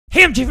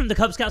Hey, I'm Jay from the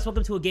Kubz.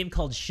 Welcome to a game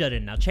called Shut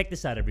In. Now check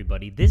this out,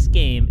 everybody. This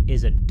game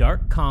is a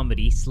dark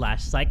comedy /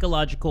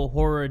 psychological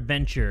horror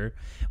adventure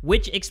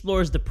which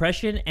explores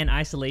depression and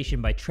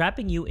isolation by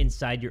trapping you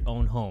inside your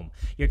own home.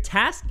 Your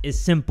task is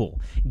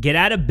simple. Get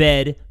out of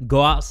bed,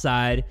 go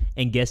outside,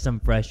 and get some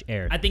fresh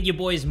air. I think your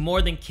boy is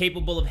more than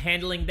capable of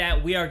handling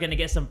that. We are going to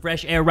get some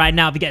fresh air right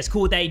now. If you guys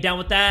cool with that, you down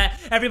with that?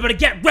 Everybody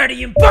get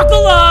ready and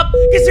buckle up,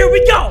 because here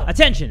we go!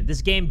 Attention,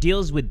 this game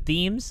deals with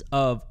themes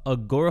of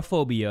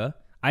agoraphobia,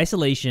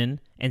 isolation,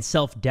 and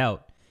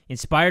self-doubt,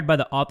 inspired by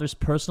the author's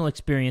personal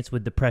experience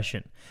with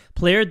depression.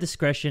 Player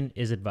discretion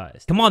is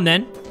advised. Come on,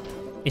 then.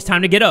 It's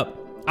time to get up.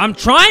 I'm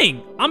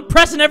trying! I'm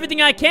pressing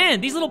everything I can!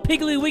 These little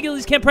piggly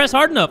wigglies can't press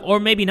hard enough, or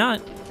maybe not.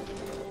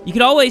 You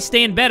could always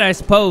stay in bed, I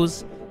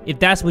suppose, if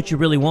that's what you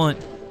really want.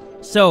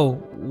 So,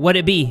 what'd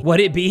it be?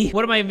 What'd it be?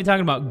 What am I even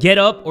talking about? Get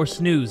up or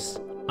snooze?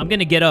 I'm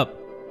gonna get up.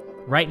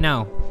 Right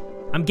now.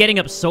 I'm getting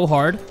up so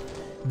hard.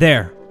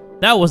 There.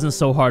 That wasn't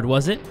so hard,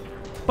 was it?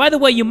 By the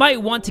way, you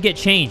might want to get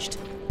changed.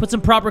 Put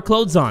some proper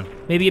clothes on.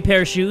 Maybe a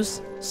pair of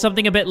shoes.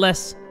 Something a bit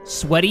less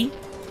sweaty.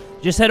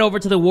 Just head over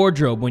to the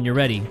wardrobe when you're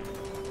ready.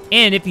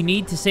 And if you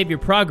need to save your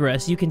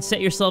progress, you can set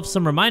yourself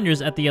some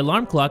reminders at the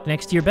alarm clock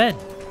next to your bed.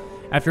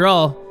 After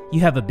all, you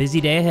have a busy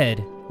day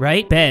ahead,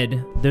 right?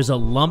 Bed, there's a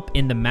lump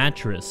in the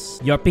mattress.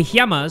 Your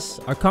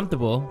pajamas are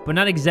comfortable, but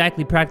not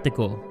exactly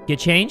practical. Get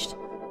changed,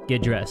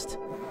 get dressed.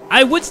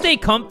 I would stay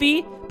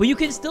comfy, but you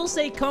can still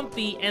stay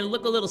comfy and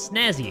look a little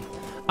snazzy.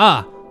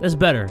 Ah, that's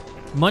better.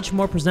 Much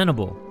more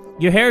presentable.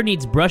 Your hair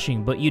needs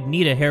brushing, but you'd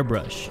need a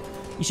hairbrush.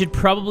 You should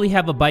probably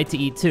have a bite to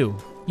eat too.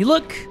 You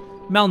look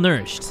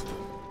malnourished.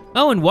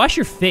 Oh, and wash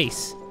your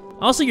face.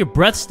 Also, your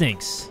breath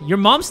stinks. Your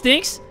mom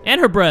stinks,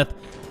 and her breath.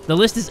 The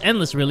list is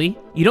endless, really.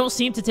 You don't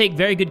seem to take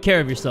very good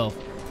care of yourself.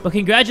 But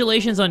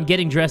congratulations on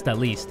getting dressed at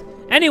least.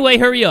 Anyway,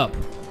 hurry up.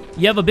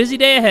 You have a busy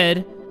day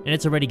ahead, and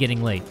it's already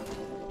getting late.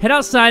 Head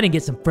outside and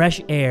get some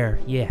fresh air.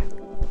 Yeah.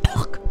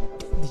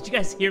 Did you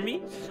guys hear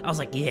me? I was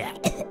like, yeah.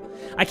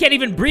 I can't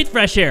even breathe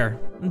fresh air.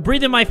 I'm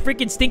breathing my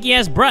freaking stinky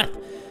ass breath.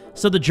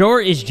 So the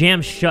drawer is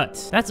jammed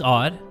shut. That's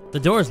odd. The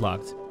door is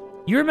locked.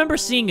 You remember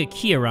seeing a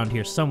key around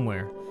here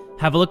somewhere.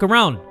 Have a look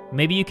around.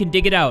 Maybe you can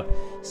dig it out.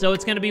 So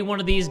it's gonna be one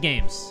of these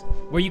games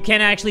where you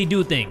can't actually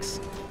do things.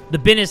 The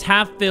bin is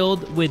half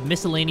filled with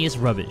miscellaneous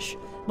rubbish.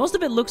 Most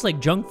of it looks like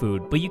junk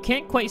food, but you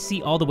can't quite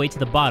see all the way to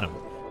the bottom.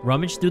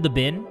 Rummage through the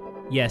bin?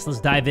 Yes,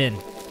 let's dive in.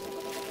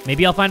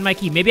 Maybe I'll find my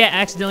key. Maybe I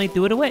accidentally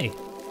threw it away.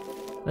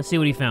 Let's see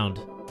what he found.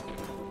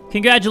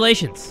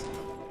 Congratulations.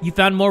 You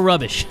found more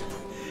rubbish.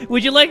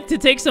 Would you like to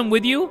take some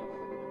with you?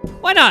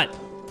 Why not?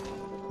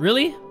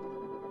 Really?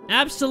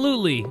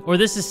 Absolutely. Or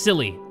this is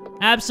silly.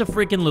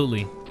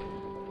 Abso-freaking-lutely.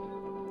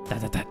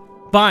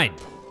 Fine.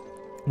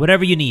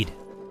 Whatever you need.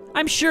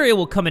 I'm sure it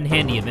will come in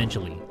handy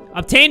eventually.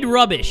 Obtained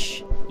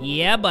rubbish.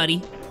 Yeah,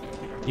 buddy.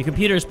 Your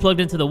computer is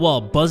plugged into the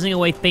wall, buzzing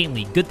away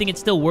faintly. Good thing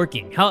it's still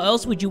working. How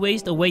else would you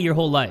waste away your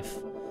whole life?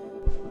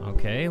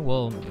 Okay,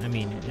 well, I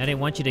mean, I didn't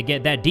want you to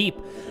get that deep.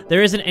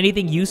 There isn't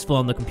anything useful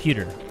on the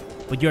computer,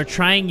 but you're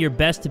trying your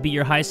best to beat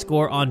your high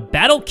score on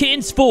Battle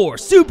Kittens 4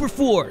 Super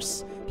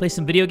Force. Play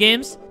some video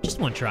games? Just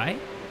one try.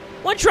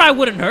 One try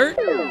wouldn't hurt.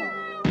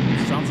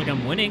 Sounds like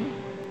I'm winning.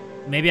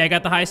 Maybe I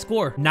got the high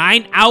score.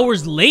 9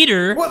 hours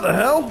later? What the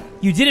hell?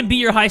 You didn't beat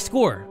your high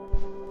score.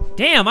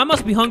 Damn, I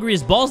must be hungry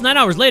as balls 9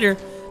 hours later.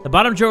 The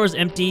bottom drawer is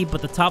empty,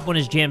 but the top one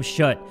is jammed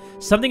shut.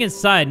 Something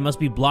inside must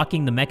be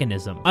blocking the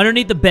mechanism.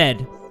 Underneath the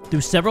bed,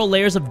 through several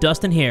layers of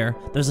dust and hair,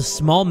 there's a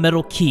small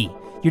metal key.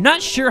 You're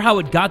not sure how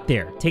it got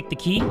there. Take the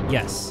key?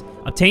 Yes.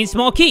 Obtain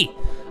small key.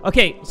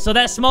 Okay, so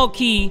that small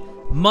key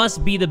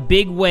must be the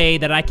big way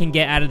that I can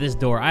get out of this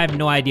door. I have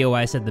no idea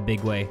why I said the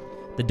big way.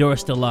 The door is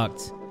still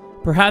locked.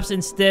 Perhaps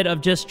instead of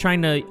just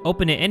trying to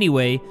open it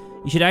anyway,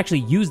 you should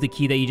actually use the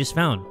key that you just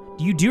found.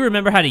 You do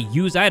remember how to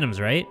use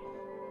items, right?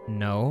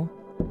 No.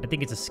 I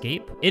think it's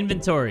escape.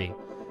 Inventory.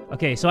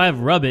 Okay, so I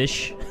have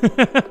rubbish.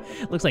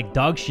 Looks like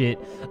dog shit.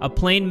 A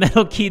plain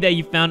metal key that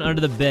you found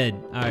under the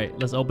bed. Alright,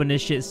 let's open this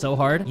shit so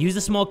hard. Use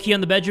the small key on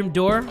the bedroom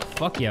door.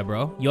 Fuck yeah,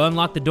 bro. You'll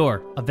unlock the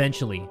door.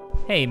 Eventually.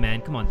 Hey, man,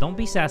 come on. Don't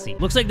be sassy.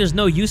 Looks like there's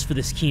no use for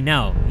this key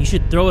now. You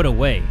should throw it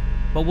away.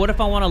 But what if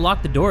I want to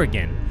lock the door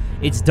again?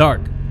 It's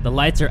dark. The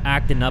lights are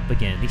acting up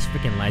again. These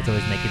freaking lights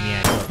always making me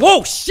act up.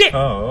 Whoa, shit!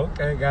 Oh,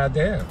 okay,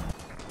 goddamn.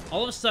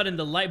 All of a sudden,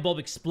 the light bulb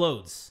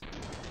explodes.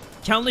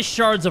 Countless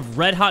shards of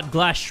red-hot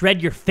glass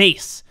shred your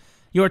face.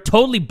 You are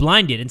totally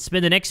blinded and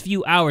spend the next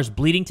few hours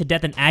bleeding to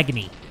death in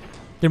agony.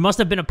 There must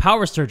have been a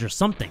power surge or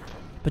something.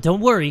 But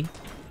don't worry.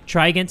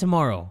 Try again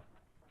tomorrow.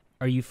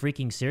 Are you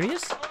freaking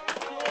serious?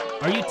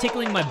 Are you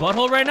tickling my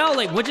butthole right now?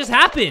 Like, what just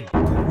happened?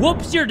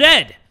 Whoops, you're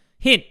dead.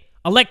 Hint,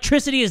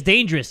 electricity is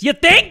dangerous. You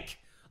think?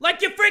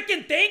 Like you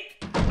freaking think?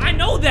 I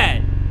know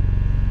that.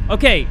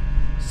 Okay,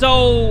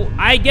 so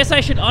I guess I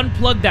should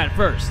unplug that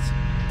first.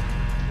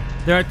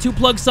 There are 2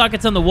 plug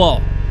sockets on the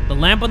wall. The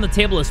lamp on the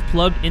table is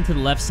plugged into the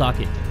left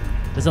socket.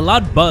 There's a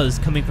loud buzz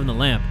coming from the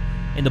lamp,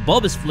 and the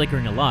bulb is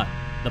flickering a lot.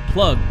 The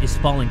plug is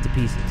falling to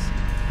pieces.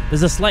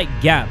 There's a slight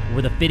gap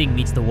where the fitting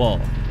meets the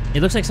wall.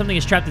 It looks like something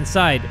is trapped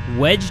inside,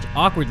 wedged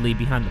awkwardly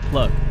behind the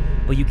plug,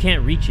 but you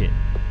can't reach it.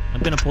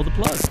 I'm gonna pull the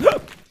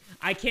plug.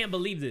 I can't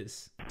believe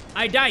this.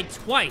 I died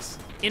twice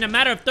in a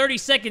matter of 30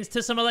 seconds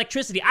to some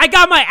electricity. I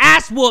got my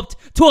ass whooped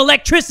to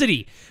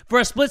electricity. For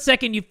a split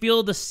second, you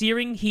feel the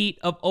searing heat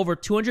of over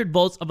 200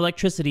 volts of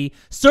electricity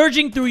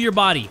surging through your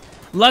body.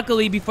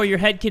 Luckily, before your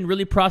head can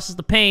really process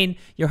the pain,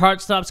 your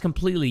heart stops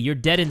completely. You're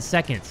dead in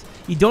seconds.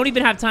 You don't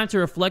even have time to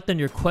reflect on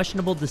your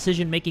questionable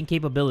decision-making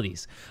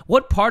capabilities.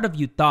 What part of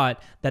you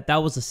thought that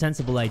that was a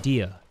sensible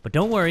idea? But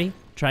don't worry,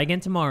 try again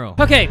tomorrow.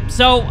 Okay,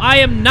 so I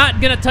am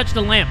not gonna touch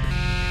the lamp.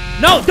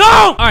 No,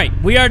 don't! All right,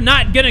 we are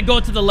not gonna go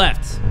to the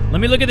left.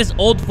 Let me look at this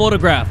old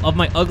photograph of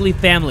my ugly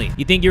family.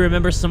 You think you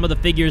remember some of the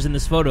figures in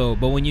this photo,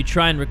 but when you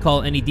try and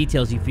recall any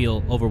details, you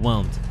feel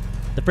overwhelmed.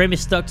 The frame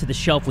is stuck to the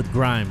shelf with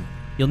grime.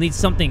 You'll need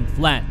something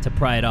flat to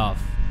pry it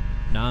off.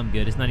 Nah, I'm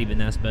good. It's not even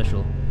that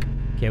special.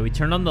 Okay, we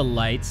turn on the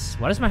lights.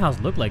 Why does my house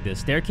look like this?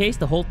 Staircase?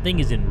 The whole thing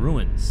is in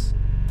ruins.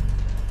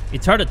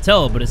 It's hard to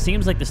tell, but it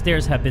seems like the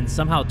stairs have been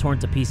somehow torn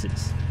to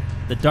pieces.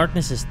 The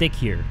darkness is thick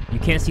here. You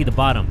can't see the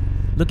bottom.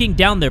 Looking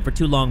down there for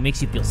too long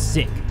makes you feel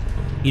sick.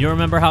 You don't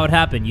remember how it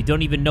happened. You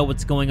don't even know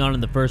what's going on in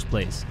the first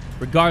place.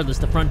 Regardless,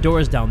 the front door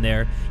is down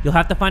there. You'll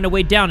have to find a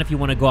way down if you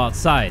want to go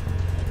outside.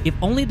 If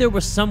only there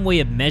was some way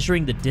of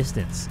measuring the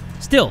distance.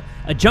 Still,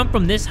 a jump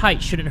from this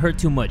height shouldn't hurt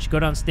too much. Go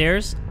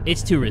downstairs?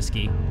 It's too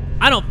risky.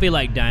 I don't feel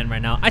like dying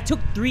right now. I took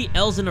 3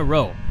 L's in a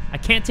row. I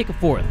can't take a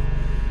 4th.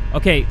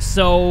 Okay,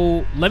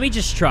 so let me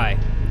just try.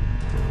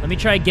 Let me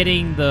try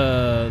getting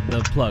the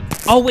plug.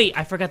 Oh, wait,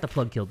 I forgot the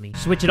plug killed me.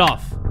 Switch it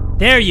off.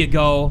 There you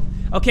go.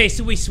 Okay,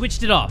 so we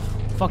switched it off.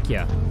 Fuck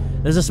yeah.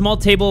 There's a small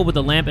table with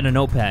a lamp and a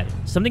notepad.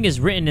 Something is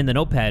written in the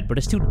notepad, but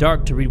it's too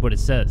dark to read what it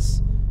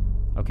says.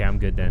 Okay, I'm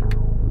good then.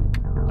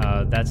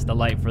 That's the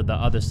light for the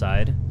other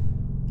side.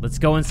 Let's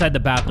go inside the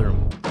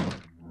bathroom.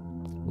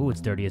 Ooh,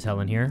 it's dirty as hell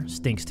in here.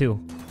 Stinks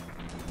too.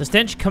 The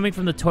stench coming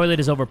from the toilet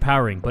is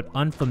overpowering, but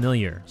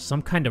unfamiliar.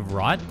 Some kind of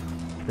rot?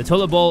 The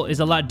toilet bowl is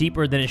a lot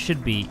deeper than it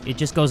should be. It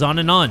just goes on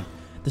and on.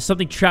 There's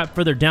something trapped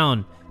further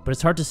down, but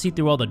it's hard to see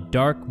through all the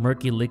dark,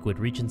 murky liquid.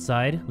 Reach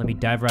inside. Let me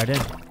dive right in.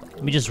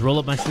 Let me just roll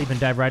up my sleeve and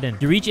dive right in.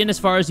 You reach in as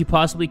far as you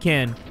possibly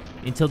can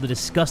until the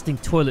disgusting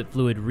toilet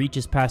fluid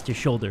reaches past your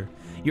shoulder.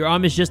 Your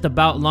arm is just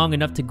about long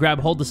enough to grab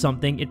hold of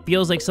something. It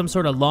feels like some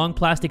sort of long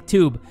plastic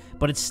tube,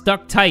 but it's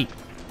stuck tight.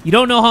 You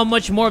don't know how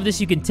much more of this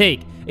you can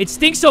take. It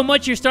stinks so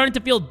much you're starting to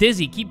feel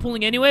dizzy. Keep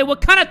pulling anyway.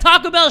 What kind of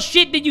Taco Bell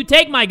shit did you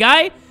take, my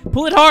guy?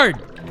 Pull it hard.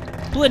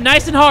 Pull it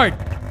nice and hard.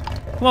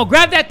 Come on,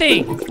 grab that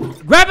thing.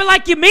 Grab it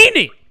like you mean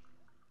it.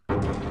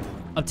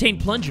 Obtain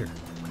plunger.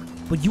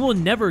 But you will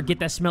never get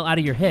that smell out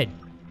of your head.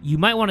 You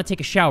might want to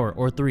take a shower,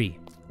 or 3,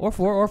 or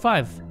 4, or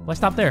 5. Why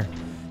stop there?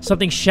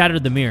 Something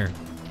shattered the mirror.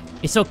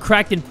 It's so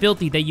cracked and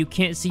filthy that you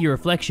can't see your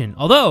reflection.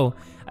 Although,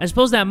 I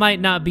suppose that might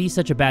not be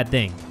such a bad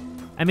thing.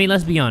 I mean,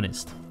 let's be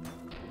honest.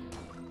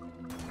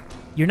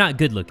 You're not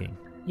good looking.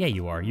 Yeah,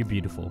 you are. You're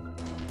beautiful.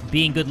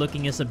 Being good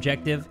looking is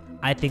subjective.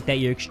 I think that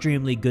you're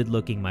extremely good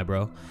looking, my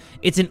bro.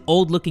 It's an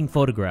old looking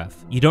photograph.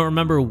 You don't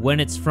remember when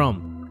it's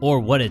from or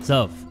what it's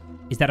of.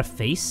 Is that a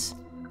face?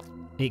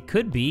 It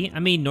could be. I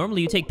mean,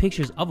 normally you take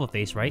pictures of a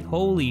face, right?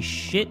 Holy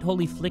shit.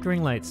 Holy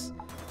flickering lights.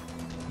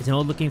 It's an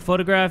old looking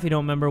photograph. You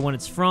don't remember when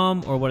it's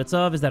from or what it's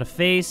of. Is that a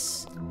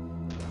face?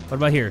 What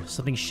about here?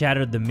 Something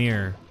shattered the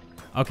mirror.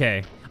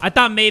 Okay. I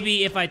thought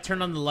maybe if I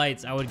turned on the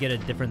lights, I would get a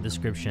different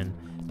description.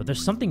 But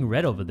there's something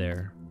red over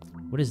there.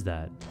 What is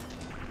that?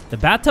 The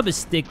bathtub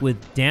is thick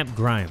with damp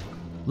grime.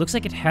 Looks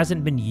like it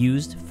hasn't been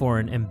used for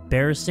an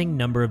embarrassing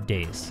number of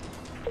days.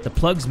 The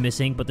plug's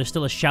missing, but there's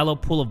still a shallow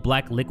pool of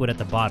black liquid at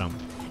the bottom.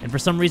 And for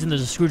some reason,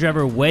 there's a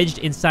screwdriver wedged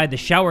inside the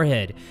shower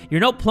head.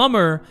 You're no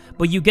plumber,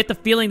 but you get the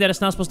feeling that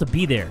it's not supposed to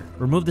be there.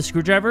 Remove the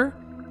screwdriver?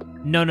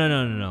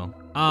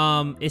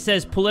 No. It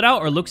says pull it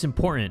out or looks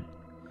important.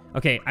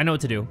 Okay, I know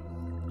what to do.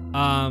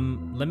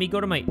 Let me go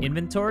to my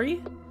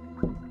inventory.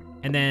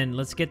 And then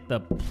let's get the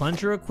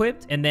plunger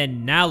equipped. And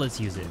then now let's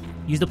use it.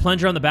 Use the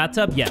plunger on the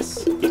bathtub?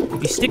 Yes.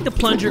 You stick the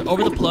plunger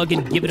over the plug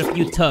and give it a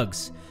few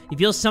tugs. You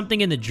feel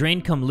something in the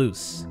drain come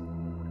loose.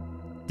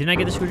 Didn't I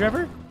get the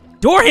screwdriver?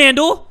 Door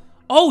handle?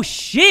 Oh,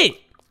 shit.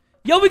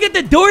 Yo, we get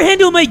the door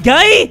handle, my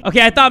guy.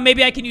 Okay, I thought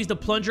maybe I can use the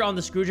plunger on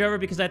the screwdriver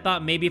because I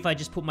thought maybe if I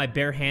just put my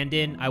bare hand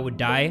in, I would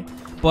die.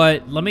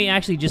 But let me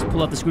actually just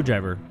pull out the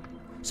screwdriver.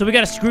 So we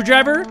got a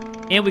screwdriver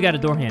and we got a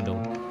door handle.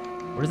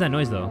 What is that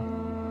noise, though?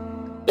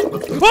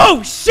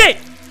 Oh, shit!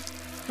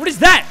 What is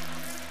that?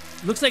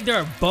 Looks like there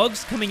are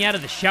bugs coming out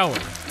of the shower.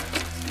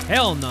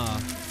 Hell nah.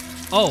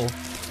 Oh,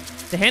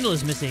 the handle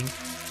is missing.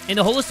 And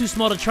the hole is too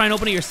small to try and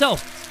open it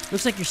yourself.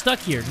 Looks like you're stuck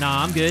here.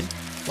 Nah, I'm good.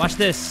 Watch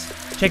this.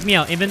 Check me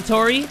out.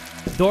 Inventory.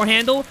 Door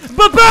handle.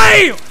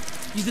 Ba-bam!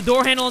 Use the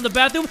door handle on the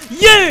bathroom.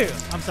 Yeah!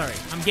 I'm sorry.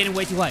 I'm getting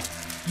way too high.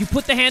 You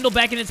put the handle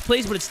back in its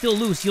place, but it's still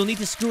loose. You'll need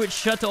to screw it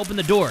shut to open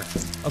the door.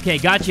 Okay,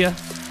 gotcha.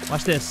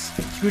 Watch this.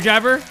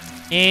 Screwdriver.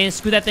 And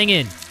screw that thing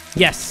in.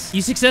 Yes.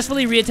 You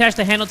successfully reattached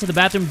the handle to the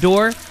bathroom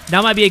door.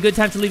 Now might be a good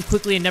time to leave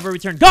quickly and never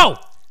return. Go!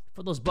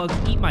 Before those bugs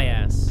eat my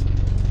ass.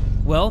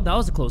 Well, that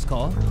was a close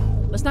call.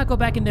 Let's not go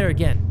back in there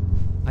again.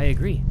 I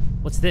agree.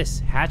 What's this?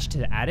 Hatch to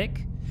the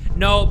attic?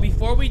 No,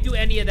 before we do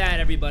any of that,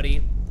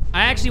 everybody,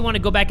 I actually want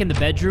to go back in the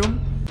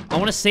bedroom. I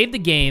want to save the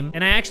game,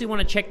 and I actually want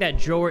to check that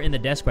drawer in the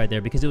desk right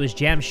there because it was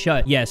jammed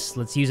shut. Yes,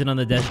 let's use it on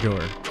the desk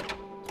drawer.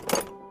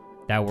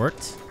 That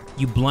worked.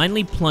 You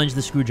blindly plunge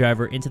the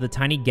screwdriver into the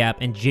tiny gap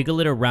and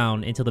jiggle it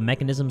around until the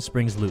mechanism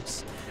springs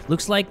loose.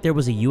 Looks like there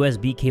was a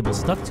USB cable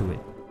stuck to it.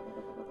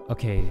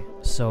 Okay,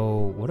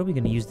 so what are we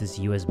going to use this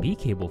USB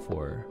cable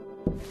for?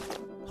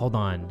 Hold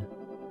on.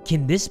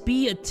 Can this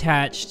be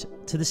attached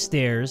to the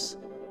stairs,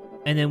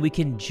 and then we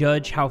can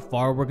judge how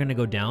far we're going to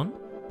go down?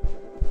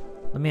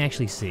 Let me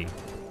actually see.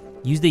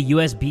 Use the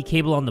USB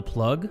cable on the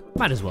plug?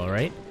 Might as well,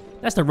 right?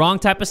 That's the wrong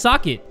type of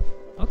socket.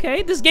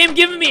 Okay, this game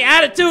giving me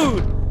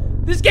attitude.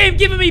 This game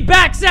giving me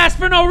back sass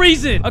for no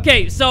reason.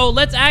 Okay, so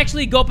let's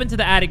actually go up into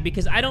the attic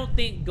because I don't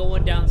think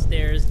going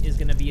downstairs is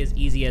gonna be as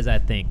easy as I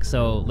think.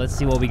 So let's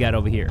see what we got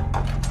over here.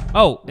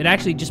 Oh, it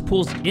actually just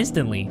pulls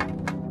instantly.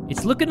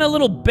 It's looking a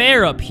little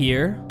bare up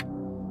here.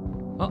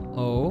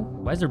 Uh-oh.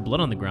 Why is there blood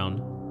on the ground?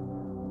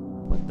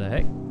 What the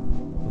heck?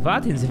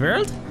 What in the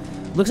world?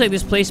 Looks like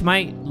this place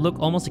might look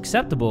almost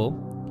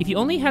acceptable if you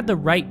only had the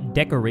right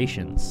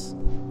decorations.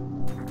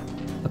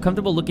 A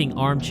comfortable looking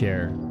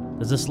armchair.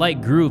 There's a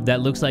slight groove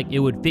that looks like it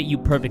would fit you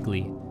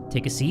perfectly.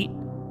 Take a seat.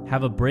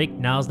 Have a break.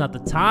 Now's not the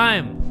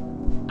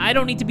time. I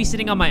don't need to be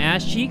sitting on my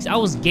ass cheeks. I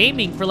was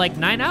gaming for like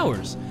 9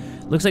 hours.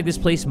 Looks like this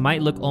place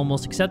might look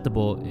almost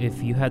acceptable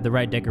if you had the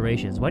right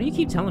decorations. Why do you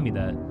keep telling me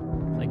that?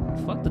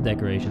 Like, fuck the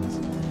decorations.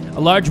 A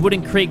large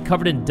wooden crate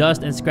covered in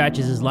dust and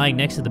scratches is lying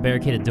next to the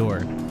barricaded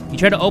door. You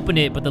try to open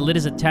it, but the lid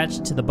is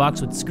attached to the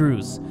box with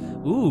screws.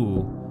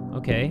 Ooh.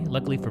 Okay,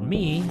 luckily for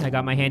me, I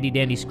got my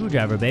handy-dandy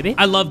screwdriver, baby.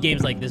 I love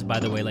games like this, by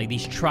the way, like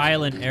these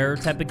trial and error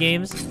type of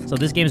games. So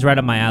this game's right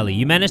up my alley.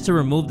 You managed to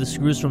remove the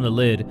screws from the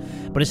lid,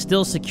 but it's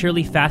still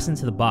securely fastened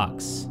to the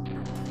box.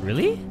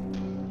 Really?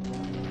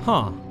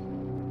 Huh.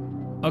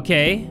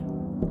 Okay.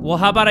 Well,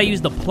 how about I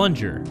use the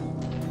plunger?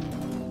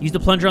 Use the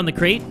plunger on the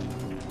crate?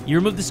 You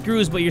remove the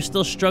screws, but you're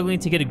still struggling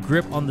to get a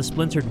grip on the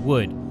splintered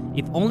wood.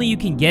 If only you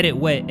can get it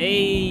wet.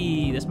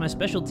 Hey, that's my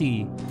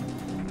specialty.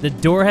 The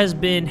door has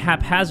been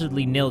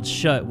haphazardly nailed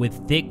shut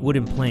with thick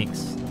wooden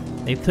planks.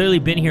 They've clearly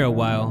been here a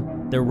while.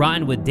 They're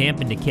rotten with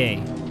damp and decay.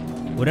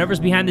 Whatever's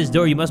behind this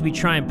door, you must be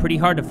trying pretty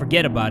hard to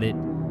forget about it.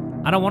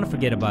 I don't want to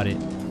forget about it.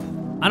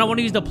 I don't want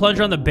to use the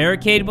plunger on the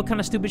barricade. What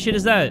kind of stupid shit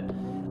is that?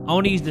 I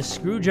want to use the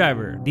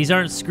screwdriver. These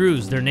aren't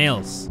screws, they're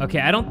nails. Okay,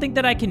 I don't think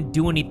that I can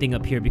do anything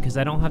up here because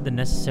I don't have the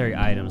necessary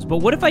items. But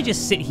what if I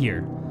just sit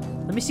here?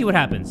 Let me see what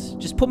happens.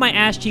 Just put my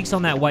ass cheeks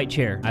on that white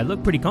chair. I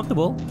look pretty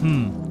comfortable.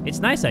 It's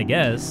nice, I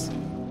guess.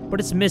 But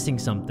it's missing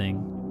something.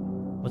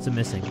 What's it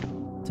missing?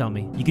 Tell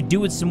me. You could do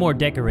with some more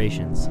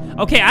decorations.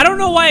 Okay, I don't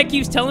know why it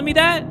keeps telling me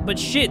that, but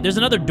shit, there's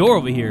another door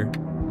over here.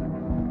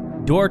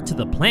 Door to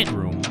the plant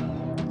room.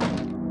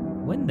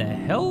 When the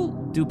hell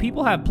do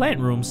people have plant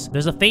rooms?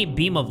 There's a faint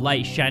beam of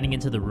light shining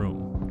into the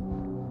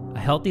room. A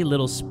healthy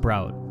little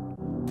sprout.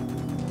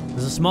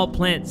 There's a small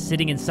plant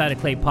sitting inside a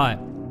clay pot.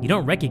 You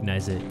don't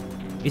recognize it.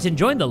 It's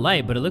enjoying the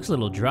light, but it looks a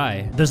little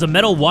dry. There's a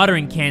metal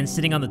watering can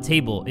sitting on the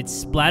table. It's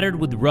splattered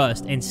with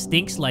rust and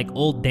stinks like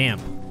old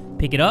damp.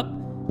 Pick it up?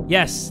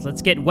 Yes,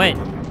 let's get wet.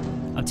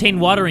 Obtain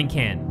watering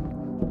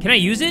can. Can I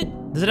use it?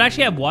 Does it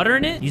actually have water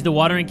in it? Use the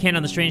watering can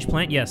on the strange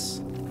plant?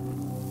 Yes.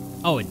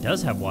 Oh, it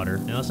does have water,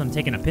 unless I'm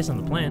taking a piss on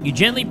the plant. You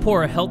gently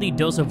pour a healthy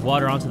dose of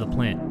water onto the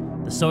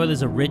plant. The soil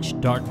is a rich,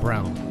 dark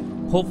brown.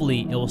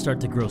 Hopefully, it will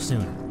start to grow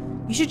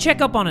soon. You should check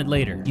up on it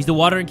later. Use the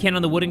watering can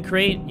on the wooden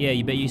crate? Yeah,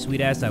 you bet you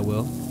sweet ass I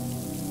will.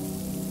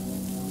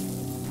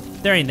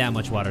 There ain't that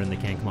much water in the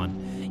can, come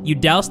on. You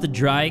douse the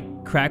dry,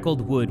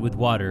 crackled wood with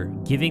water,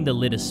 giving the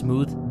lid a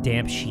smooth,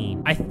 damp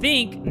sheen. I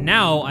think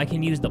now I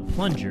can use the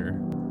plunger.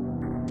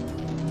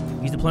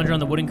 Use the plunger on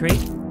the wooden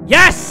crate?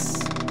 Yes!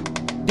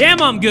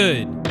 Damn, I'm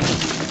good!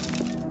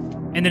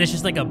 And then it's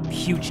just like a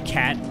huge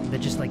cat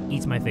that just like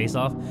eats my face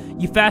off.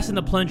 You fasten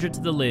the plunger to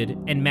the lid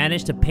and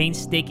manage to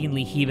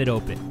painstakingly heave it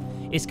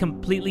open. It's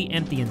completely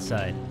empty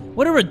inside.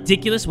 What a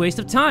ridiculous waste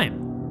of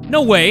time.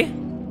 No way.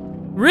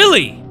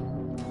 Really?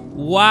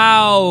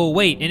 Wow,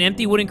 wait, an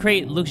empty wooden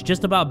crate looks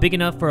just about big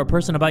enough for a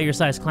person about your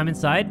size. Climb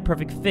inside,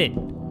 perfect fit.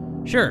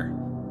 Sure.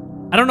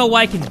 I don't know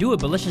why I can do it,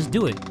 but let's just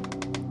do it.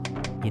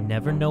 You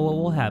never know what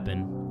will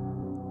happen.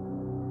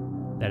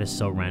 That is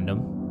so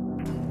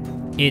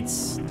random.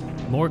 It's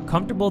more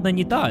comfortable than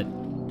you thought.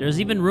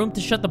 There's even room to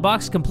shut the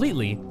box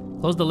completely.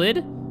 Close the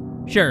lid?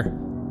 Sure.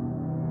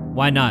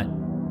 Why not?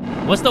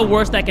 What's the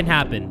worst that can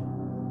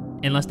happen?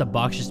 Unless the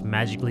box just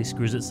magically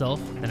screws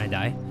itself, then I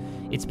die.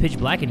 It's pitch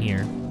black in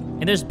here.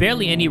 And there's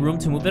barely any room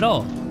to move at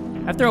all.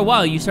 After a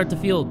while, you start to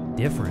feel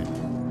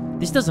different.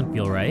 This doesn't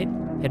feel right.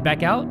 Head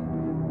back out?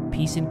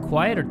 Peace and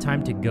quiet or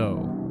time to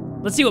go?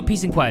 Let's see what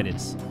peace and quiet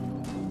is.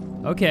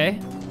 Okay.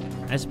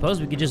 I suppose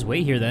we could just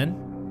wait here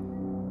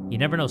then. You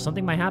never know,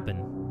 something might happen.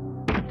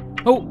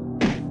 Oh!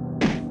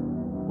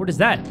 What is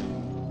that?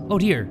 Oh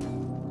dear.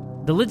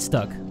 The lid's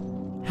stuck.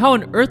 How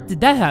on earth did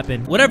that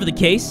happen? Whatever the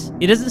case,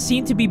 it doesn't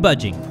seem to be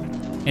budging.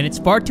 And it's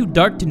far too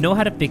dark to know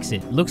how to fix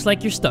it. Looks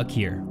like you're stuck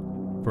here.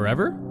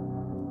 Forever?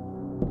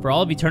 For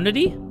all of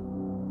eternity?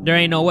 There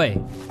ain't no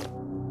way.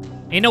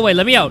 Ain't no way.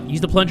 Let me out.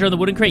 Use the plunger on the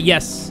wooden crate.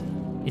 Yes.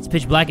 It's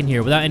pitch black in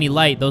here. Without any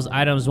light, those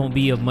items won't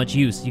be of much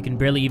use. You can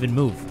barely even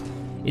move.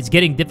 It's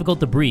getting difficult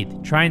to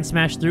breathe. Try and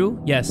smash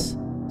through? Yes.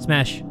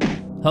 Smash.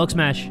 Hulk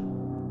smash.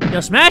 Yo,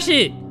 smash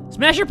it!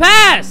 Smash your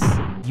pass!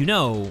 You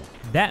know,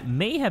 that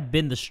may have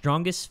been the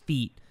strongest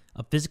feat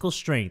of physical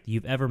strength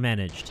you've ever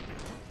managed.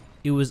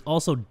 It was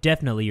also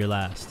definitely your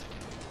last.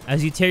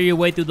 As you tear your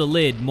way through the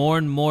lid, more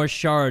and more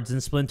shards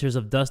and splinters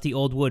of dusty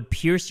old wood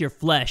pierce your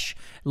flesh,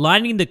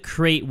 lining the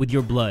crate with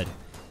your blood.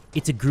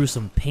 It's a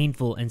gruesome,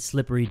 painful, and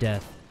slippery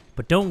death.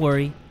 But don't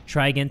worry,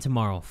 try again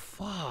tomorrow.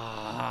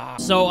 Fuck.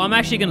 So I'm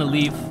actually gonna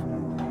leave,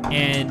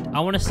 and I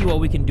wanna see what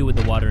we can do with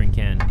the watering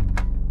can.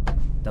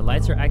 The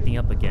lights are acting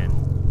up again.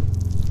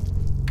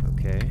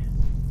 Okay.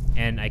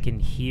 And I can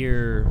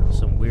hear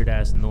some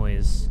weird-ass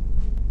noise.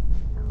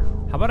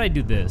 How about I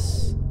do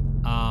this?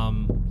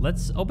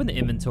 Let's open the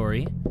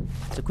inventory.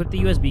 Let's equip the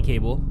USB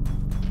cable.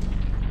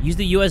 Use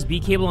the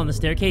USB cable on the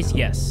staircase?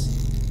 Yes.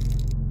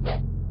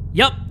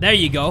 Yup, there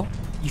you go.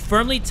 You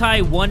firmly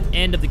tie one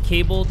end of the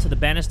cable to the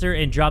banister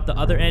and drop the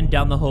other end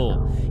down the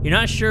hole. You're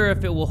not sure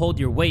if it will hold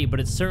your weight, but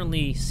it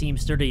certainly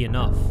seems sturdy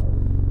enough.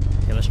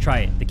 Okay, let's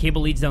try it. The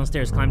cable leads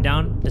downstairs. Climb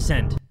down,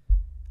 descend.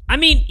 I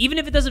mean, even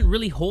if it doesn't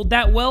really hold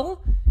that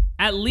well,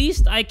 at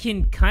least I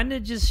can kind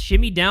of just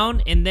shimmy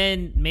down and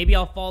then maybe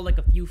I'll fall like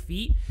a few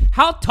feet.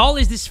 How tall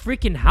is this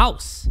freaking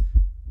house?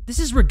 This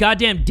is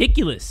goddamn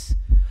ridiculous.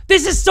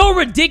 This is so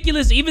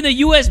ridiculous. Even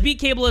the USB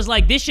cable is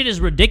like, this shit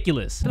is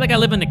ridiculous. I feel like I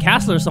live in a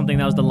castle or something.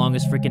 That was the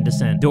longest freaking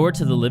descent. Door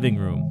to the living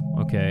room.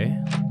 Okay,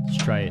 let's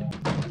try it.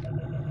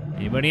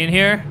 Anybody in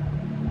here?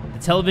 The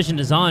television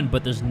is on,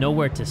 but there's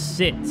nowhere to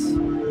sit.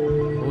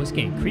 Oh, it's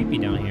getting creepy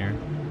down here.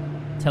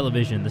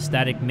 Television, the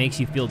static makes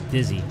you feel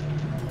dizzy.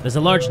 There's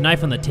a large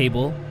knife on the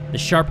table. The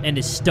sharp end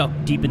is stuck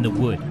deep in the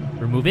wood.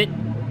 Remove it.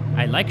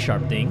 I like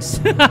sharp things.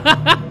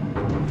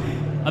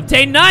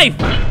 Obtain knife!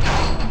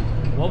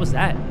 What was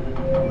that?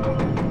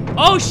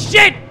 Oh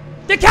shit!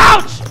 The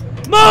couch!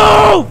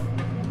 Move!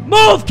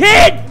 Move,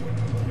 kid!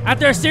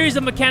 After a series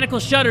of mechanical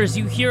shutters,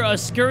 you hear a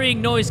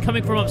scurrying noise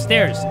coming from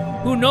upstairs.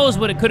 Who knows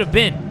what it could have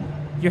been?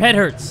 Your head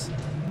hurts.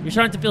 You're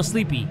starting to feel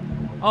sleepy.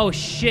 Oh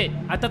shit,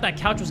 I thought that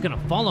couch was gonna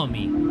fall on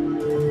me.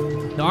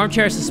 The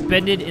armchair is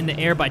suspended in the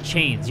air by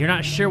chains. You're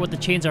not sure what the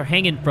chains are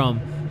hanging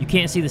from. You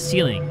can't see the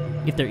ceiling,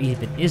 if there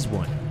even is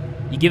one.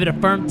 You give it a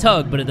firm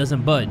tug, but it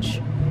doesn't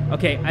budge.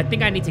 Okay, I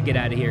think I need to get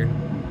out of here,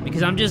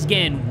 because I'm just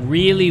getting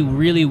really,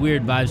 really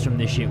weird vibes from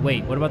this shit.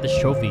 Wait, what about this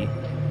trophy?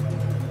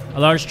 A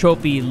large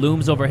trophy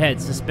looms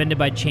overhead, suspended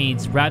by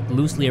chains wrapped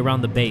loosely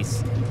around the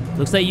base.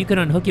 Looks like you can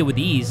unhook it with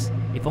ease,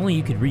 if only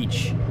you could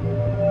reach.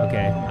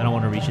 Okay, I don't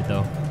want to reach it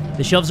though.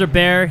 The shelves are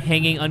bare,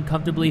 hanging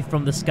uncomfortably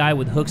from the sky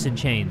with hooks and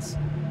chains.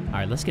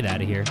 Alright, let's get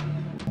out of here.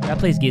 That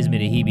place gives me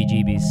the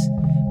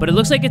heebie-jeebies. But it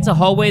looks like it's a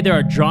hallway. There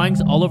are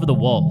drawings all over the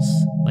walls.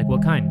 Like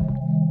what kind?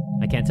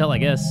 I can't tell, I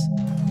guess.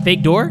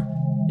 Fake door?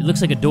 It looks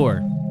like a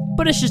door.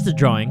 But it's just a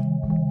drawing.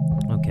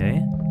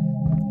 Okay.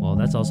 Well,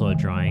 that's also a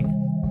drawing.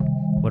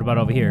 What about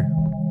over here?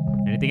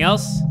 Anything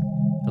else?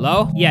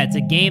 Hello? Yeah, it's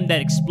a game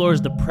that explores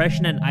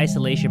depression and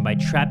isolation by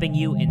trapping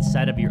you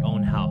inside of your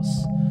own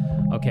house.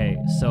 Okay,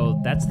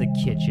 so that's the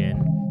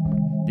kitchen.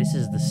 This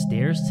is the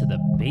stairs to the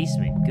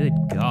basement. Good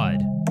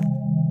God.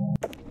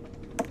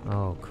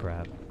 Oh,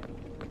 crap.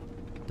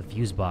 The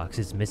fuse box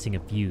is missing a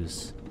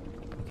fuse.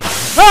 Okay.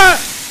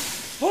 Ah!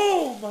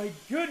 Oh, my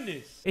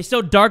goodness. It's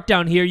so dark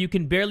down here, you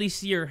can barely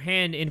see your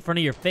hand in front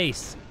of your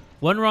face.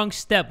 One wrong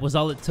step was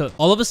all it took.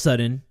 All of a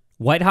sudden,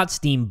 white-hot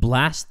steam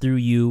blasts through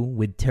you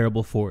with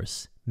terrible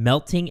force,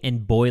 melting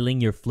and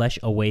boiling your flesh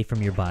away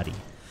from your body.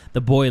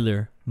 The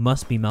boiler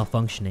must be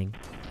malfunctioning.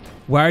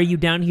 Why are you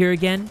down here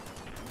again?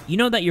 You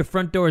know that your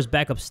front door is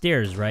back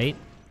upstairs, right?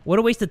 What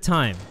a waste of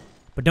time.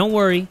 But don't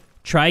worry,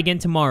 try again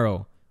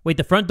tomorrow. Wait,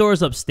 the front door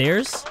is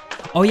upstairs?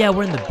 Oh yeah,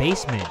 we're in the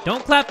basement.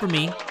 Don't clap for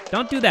me.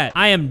 Don't do that.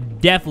 I am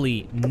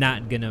definitely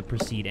not gonna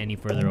proceed any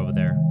further over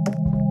there.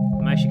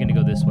 I'm actually gonna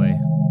go this way,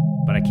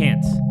 but I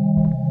can't.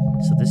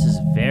 So this is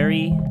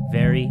very,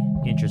 very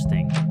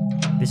interesting.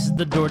 This is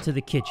the door to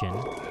the kitchen,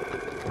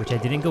 which I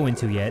didn't go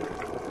into yet.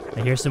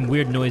 I hear some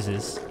weird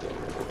noises.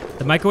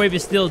 The microwave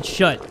is still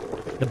shut.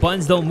 The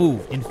buttons don't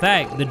move. In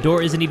fact, the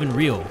door isn't even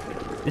real.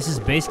 This is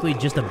basically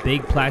just a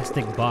big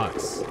plastic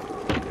box.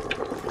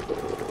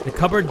 The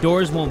cupboard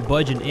doors won't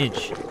budge an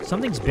inch.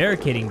 Something's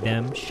barricading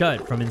them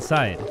shut from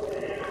inside.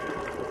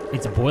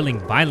 It's boiling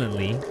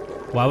violently.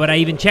 Why would I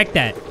even check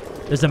that?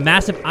 There's a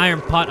massive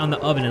iron pot on the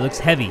oven. It looks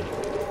heavy.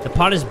 The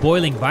pot is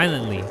boiling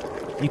violently.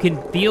 You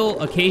can feel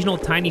occasional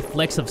tiny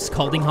flecks of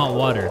scalding hot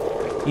water.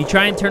 You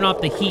try and turn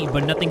off the heat,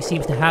 but nothing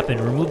seems to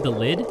happen. Remove the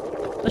lid?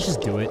 Let's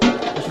just do it.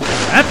 Let's just see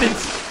what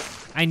happens.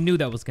 I knew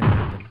that was gonna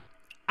happen.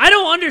 I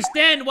don't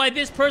understand why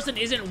this person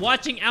isn't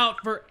watching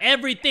out for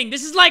everything.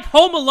 This is like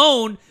Home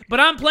Alone, but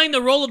I'm playing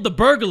the role of the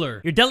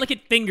burglar. Your delicate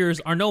fingers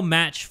are no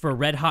match for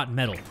red-hot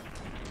metal.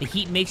 The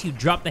heat makes you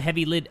drop the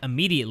heavy lid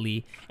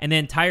immediately, and the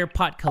entire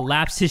pot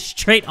collapses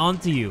straight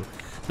onto you.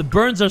 The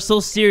burns are so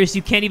serious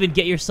you can't even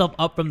get yourself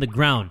up from the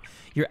ground.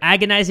 Your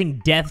agonizing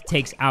death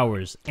takes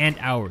hours and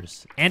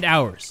hours and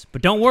hours.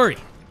 But don't worry.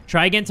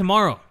 Try again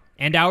tomorrow.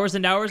 And hours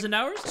and hours and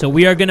hours. So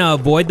we are going to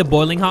avoid the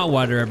boiling hot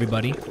water,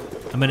 everybody.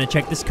 I'm going to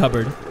check this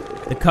cupboard.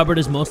 The cupboard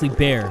is mostly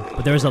bare,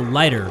 but there's a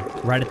lighter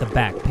right at the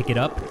back. Pick it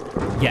up.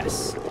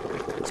 Yes.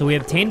 So we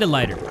obtained a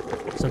lighter.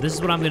 So this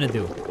is what I'm going to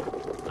do.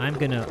 I'm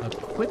going to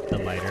equip the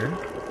lighter.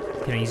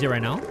 Can I use it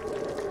right now?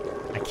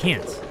 I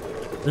can't.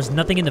 There's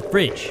nothing in the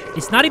fridge.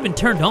 It's not even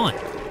turned on.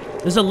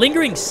 There's a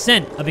lingering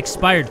scent of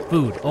expired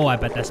food. Oh, I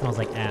bet that smells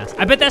like ass.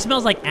 I bet that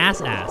smells like ass.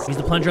 Use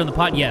the plunger on the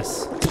pot?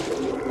 Yes.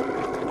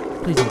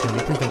 Please don't kill me.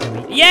 Please don't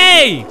kill me.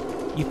 Yay!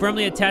 You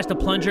firmly attach the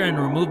plunger and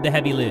remove the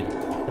heavy lid.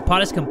 The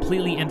pot is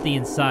completely empty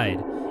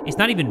inside. It's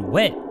not even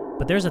wet,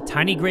 but there's a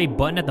tiny gray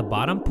button at the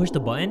bottom. Push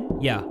the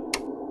button. Yeah.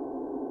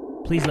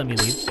 Please let me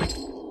leave.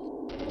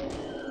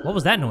 What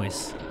was that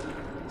noise?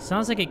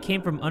 Sounds like it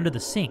came from under the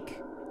sink.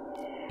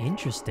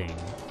 Interesting.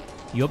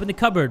 You open the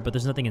cupboard, but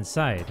there's nothing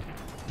inside.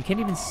 You can't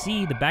even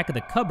see the back of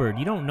the cupboard.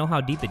 You don't know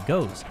how deep it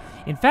goes.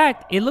 In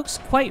fact, it looks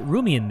quite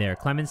roomy in there.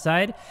 Climb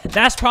inside.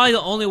 That's probably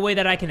the only way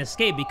that I can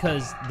escape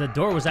because the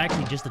door was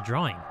actually just a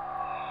drawing.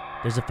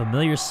 There's a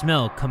familiar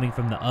smell coming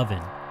from the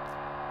oven.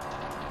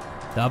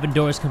 The oven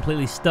door is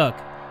completely stuck.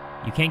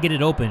 You can't get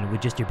it open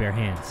with just your bare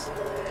hands.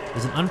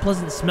 There's an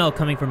unpleasant smell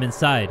coming from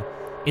inside.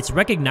 It's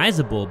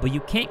recognizable, but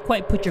you can't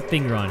quite put your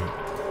finger on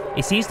it.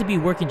 It seems to be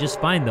working just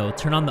fine though.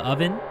 Turn on the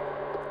oven.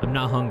 I'm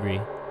not hungry.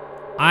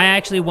 I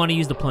actually want to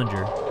use the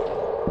plunger.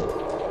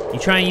 You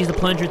try and use the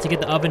plunger to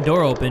get the oven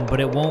door open, but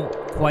it won't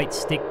quite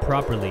stick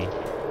properly.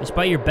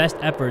 Despite your best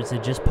efforts,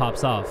 it just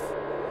pops off.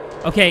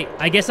 Okay,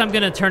 I guess I'm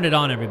gonna turn it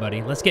on,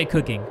 everybody. Let's get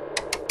cooking.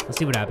 Let's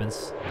see what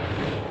happens.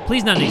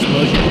 Please not an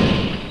explosion.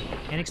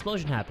 An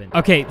explosion happened.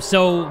 Okay,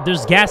 so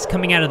there's gas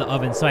coming out of the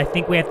oven, so I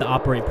think we have to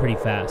operate pretty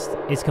fast.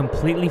 It's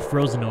completely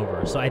frozen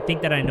over, so I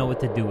think that I know what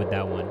to do with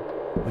that one.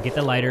 We get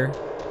the lighter,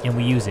 and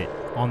we use it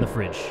on the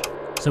fridge,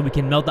 so we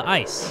can melt the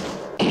ice.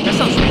 That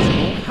sounds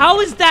reasonable. How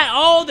is that?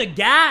 Oh, the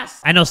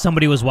gas! I know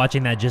somebody was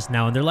watching that just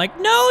now, and they're like,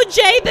 no,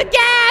 Jay, the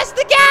gas!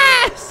 The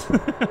gas!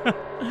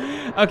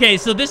 Okay,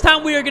 so this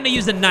time we are going to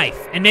use a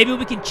knife, and maybe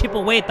we can chip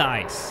away at the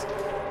ice.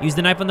 Use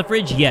the knife on the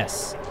fridge?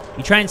 Yes.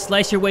 You try and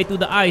slice your way through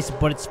the ice,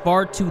 but it's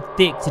far too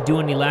thick to do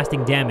any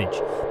lasting damage.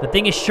 The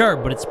thing is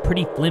sharp, but it's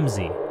pretty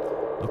flimsy.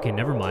 Okay,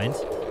 never mind.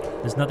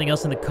 There's nothing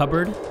else in the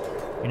cupboard.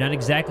 You're not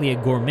exactly a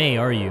gourmet,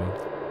 are you?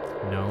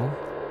 No.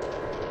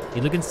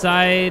 You look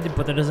inside,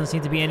 but there doesn't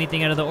seem to be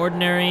anything out of the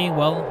ordinary.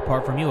 Well,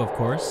 apart from you, of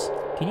course.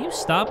 Can you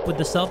stop with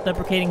the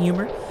self-deprecating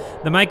humor?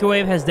 The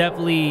microwave has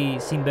definitely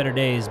seen better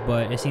days,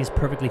 but it seems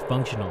perfectly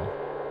functional.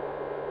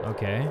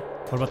 Okay.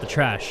 What about the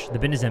trash? The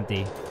bin is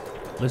empty.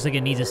 Looks like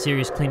it needs a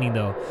serious cleaning,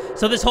 though.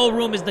 So this whole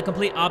room is the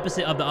complete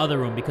opposite of the other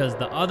room, because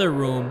the other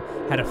room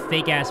had a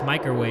fake-ass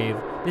microwave.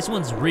 This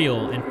one's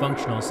real and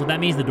functional, so that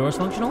means the door's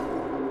functional?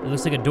 It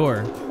looks like a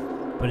door,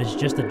 but it's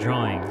just a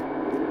drawing.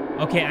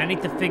 Okay, I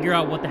need to figure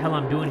out what the hell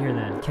I'm doing here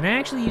then. Can I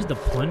actually use the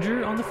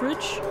plunger on the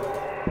fridge?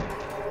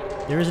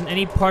 There isn't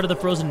any part of the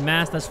frozen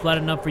mass that's flat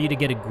enough for you to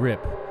get a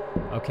grip.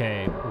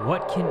 Okay,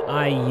 what can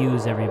I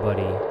use,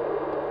 everybody?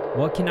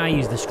 What can I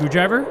use? The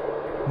screwdriver?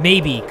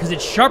 Maybe, because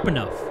it's sharp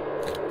enough.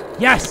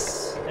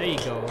 Yes! There you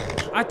go.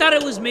 I thought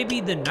it was maybe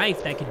the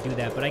knife that could do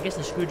that, but I guess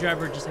the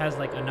screwdriver just has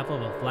like enough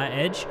of a flat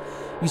edge.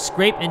 You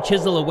scrape and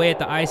chisel away at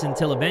the ice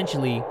until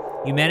eventually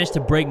you manage to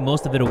break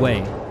most of it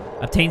away.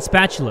 Obtain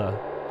spatula.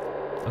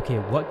 Okay,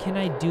 what can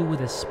I do with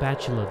a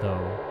spatula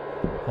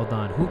though? Hold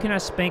on, who can I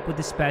spank with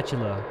this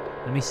spatula?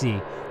 Let me see.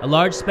 A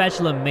large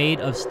spatula made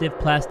of stiff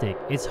plastic.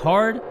 It's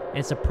hard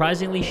and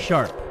surprisingly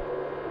sharp.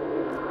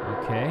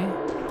 Okay.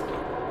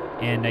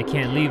 And I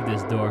can't leave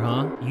this door,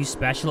 huh? Use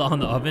spatula on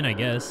the oven, I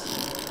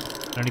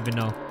guess. I don't even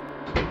know.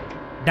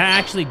 That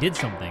actually did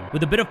something.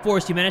 With a bit of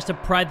force, you manage to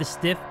pry the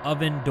stiff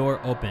oven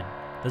door open.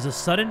 There's a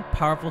sudden,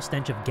 powerful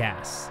stench of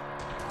gas.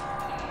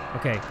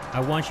 Okay, I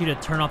want you to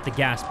turn off the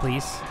gas,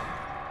 please.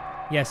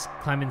 Yes,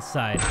 climb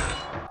inside.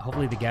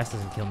 Hopefully the gas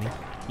doesn't kill me.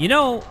 You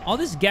know, all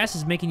this gas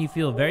is making you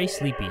feel very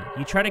sleepy.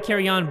 You try to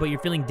carry on, but you're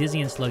feeling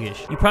dizzy and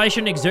sluggish. You probably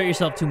shouldn't exert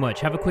yourself too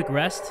much. Have a quick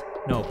rest.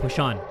 No, push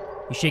on.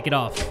 You shake it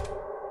off.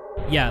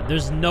 Yeah,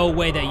 there's no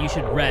way that you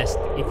should rest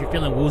if you're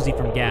feeling woozy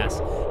from gas.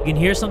 You can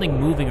hear something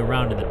moving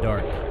around in the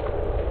dark.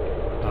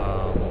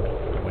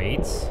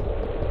 Wait.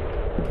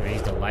 Can I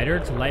use the lighter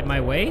to light my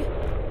way?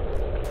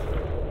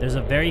 There's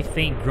a very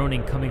faint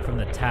groaning coming from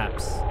the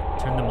taps.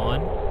 Turn them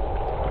on.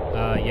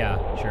 Yeah,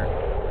 sure.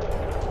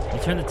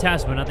 You turn the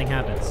taps, but nothing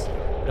happens.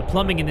 The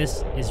plumbing in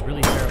this is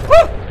really terrible.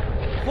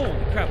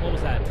 Holy crap, what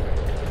was that?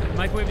 The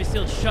microwave is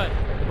sealed shut.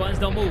 The buttons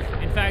don't move.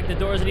 In fact, the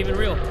door isn't even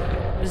real.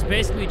 This is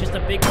basically just a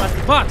big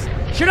plastic box.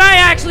 Should I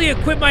actually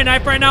equip my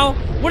knife right now?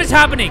 What is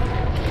happening?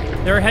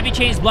 There are heavy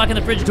chains blocking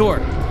the fridge door.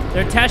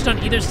 They're attached on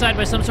either side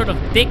by some sort of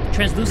thick,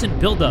 translucent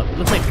buildup. It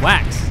looks like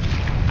wax.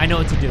 I know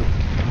what to do.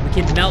 We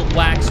can melt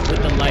wax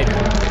with the lighter.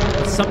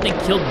 But something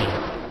killed me.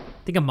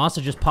 I think a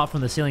monster just popped from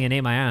the ceiling and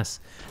ate my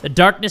ass. The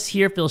darkness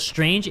here feels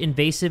strange,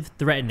 invasive,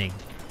 threatening.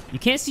 You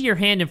can't see your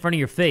hand in front of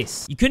your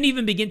face. You couldn't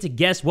even begin to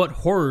guess what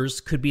horrors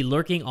could be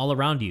lurking all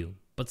around you.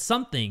 But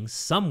something,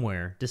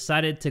 somewhere,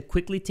 decided to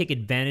quickly take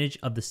advantage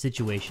of the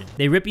situation.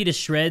 They rip you to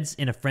shreds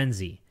in a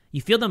frenzy.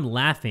 You feel them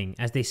laughing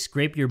as they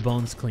scrape your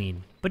bones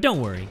clean. But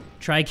don't worry,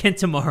 try again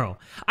tomorrow.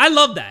 I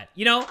love that,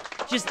 you know?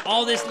 Just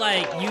all this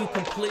like, you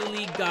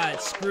completely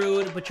got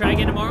screwed, but try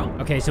again tomorrow?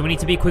 Okay, so we need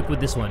to be quick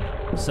with this one.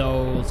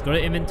 So let's go to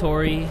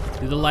inventory,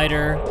 do the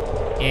lighter,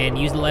 and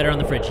use the lighter on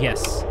the fridge,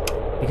 yes.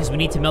 Because we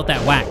need to melt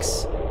that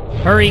wax.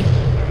 Hurry.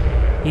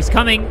 He's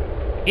coming.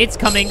 It's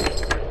coming.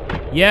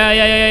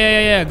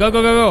 Yeah.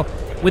 Go.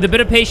 With a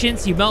bit of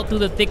patience, you melt through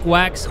the thick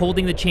wax,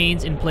 holding the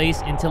chains in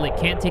place until it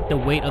can't take the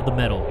weight of the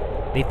metal.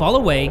 They fall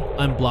away,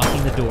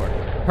 unblocking the door.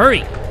 Hurry!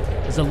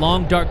 There's a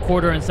long, dark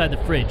corridor inside the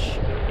fridge.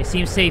 It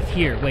seems safe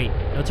here. Wait,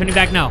 no turning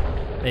back now.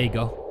 There you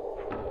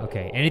go.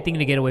 Okay, anything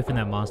to get away from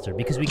that monster,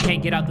 because we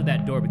can't get out through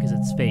that door because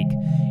it's fake.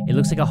 It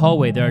looks like a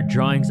hallway. There are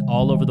drawings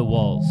all over the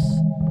walls.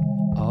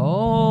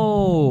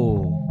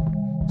 Oh,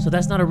 so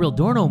that's not a real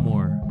door no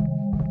more.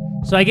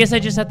 So I guess I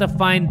just have to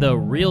find the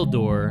real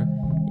door,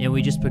 and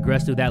we just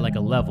progress through that like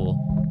a level.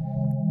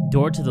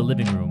 Door to the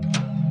living room.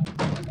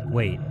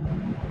 Wait.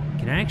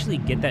 Can I actually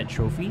get that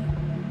trophy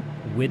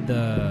with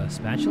the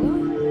spatula?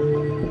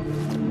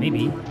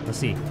 Maybe. Let's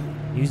see.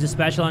 Use the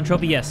spatula on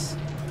trophy? Yes.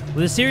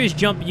 With a serious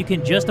jump, you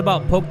can just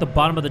about poke the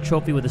bottom of the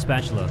trophy with the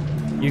spatula.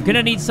 You're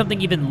gonna need something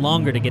even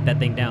longer to get that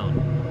thing down.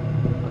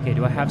 Okay,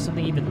 do I have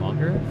something even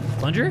longer?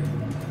 Plunger?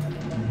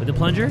 With the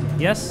plunger?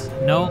 Yes?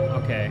 No?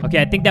 Okay.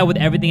 Okay, I think that with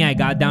everything I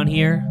got down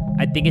here,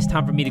 I think it's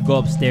time for me to go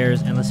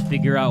upstairs and let's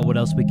figure out what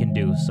else we can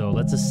do. So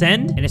let's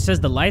ascend. And it says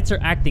the lights are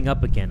acting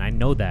up again. I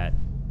know that.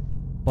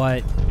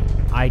 But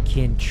I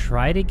can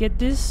try to get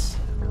this.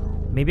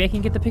 Maybe I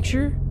can get the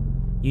picture.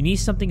 You need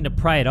something to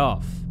pry it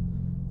off.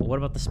 But what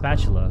about the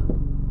spatula?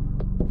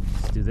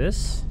 Let's do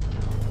this.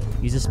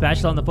 Use the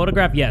spatula on the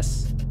photograph?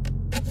 Yes.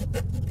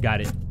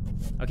 Got it.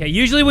 Okay,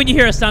 usually when you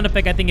hear a sound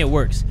effect, I think it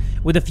works.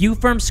 With a few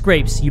firm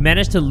scrapes, you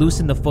manage to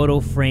loosen the photo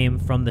frame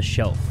from the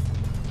shelf.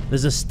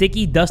 There's a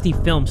sticky, dusty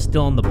film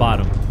still on the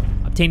bottom.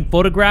 Obtain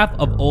photograph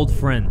of old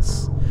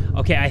friends.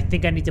 Okay, I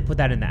think I need to put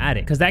that in the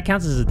attic, because that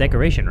counts as a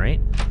decoration, right?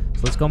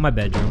 So let's go in my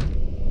bedroom.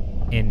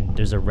 And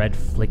there's a red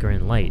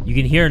flickering light. You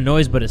can hear a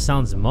noise, but it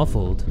sounds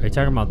muffled. Are you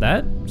talking about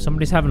that?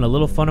 Somebody's having a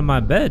little fun in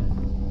my bed.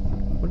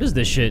 What is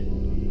this shit?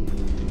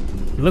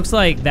 It looks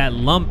like that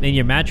lump in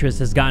your mattress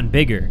has gotten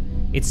bigger.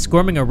 It's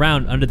squirming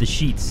around under the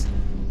sheets.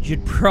 You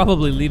should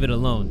probably leave it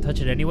alone.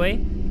 Touch it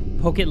anyway.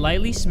 Poke it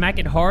lightly, smack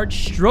it hard,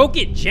 stroke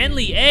it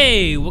gently.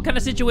 Hey, what kind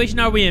of situation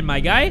are we in, my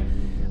guy?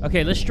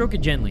 Okay, let's stroke it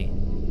gently.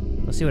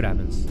 Let's see what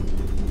happens.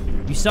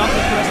 You softly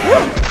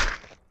press.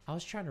 I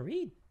was trying to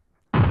read.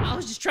 I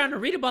was just trying to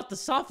read about the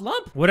soft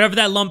lump. Whatever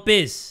that lump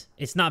is,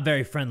 it's not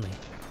very friendly.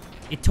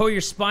 It tore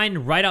your spine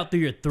right out through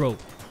your throat.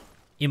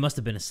 You must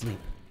have been asleep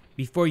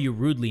before you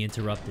rudely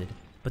interrupted.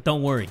 But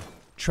don't worry,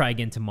 try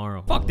again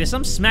tomorrow. Fuck this,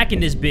 I'm smacking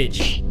this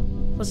bitch.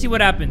 Let's see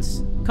what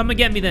happens. Come and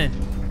get me then.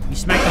 You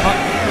smack the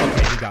heart.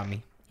 Okay, he got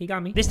me. He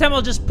got me. This time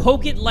I'll just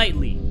poke it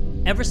lightly.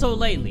 Ever so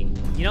lightly.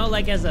 You know,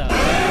 like as a...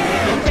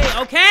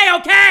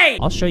 Okay!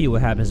 I'll show you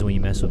what happens when you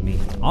mess with me.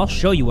 I'll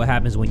show you what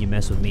happens when you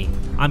mess with me.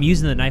 I'm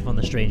using the knife on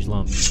the strange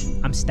lump.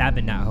 I'm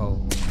stabbing that hoe.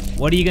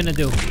 What are you gonna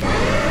do?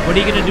 What are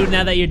you gonna do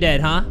now that you're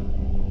dead, huh?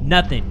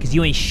 Nothing, because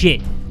you ain't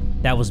shit.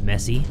 That was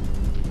messy.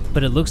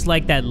 But it looks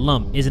like that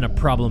lump isn't a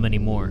problem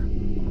anymore.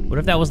 What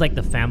if that was like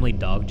the family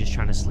dog just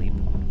trying to sleep?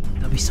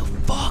 That'd be so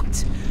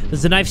fucked.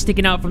 There's a knife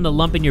sticking out from the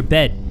lump in your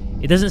bed.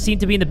 It doesn't seem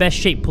to be in the best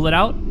shape. Pull it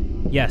out.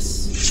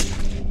 Yes.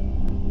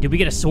 Did we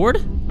get a sword?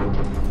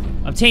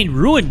 Obtain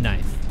ruined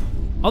knife.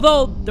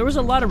 Although there was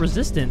a lot of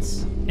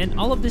resistance and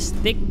all of this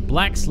thick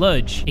black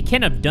sludge, it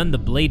can't have done the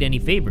blade any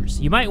favors.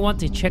 You might want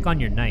to check on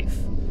your knife.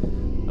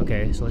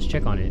 Okay, so let's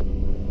check on it.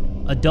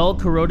 A dull,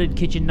 corroded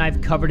kitchen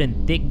knife covered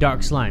in thick,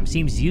 dark slime.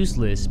 Seems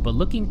useless, but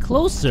looking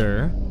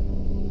closer...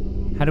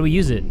 How do we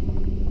use it?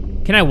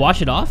 Can I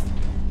wash it off?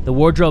 The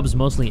wardrobe's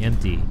mostly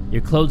empty.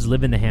 Your clothes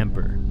live in the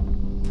hamper.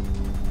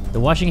 The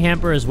washing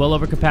hamper is well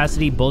over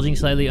capacity, bulging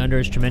slightly under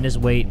its tremendous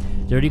weight.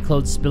 Dirty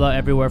clothes spill out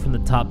everywhere from the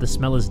top. The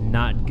smell is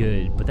not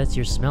good, but that's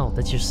your smell.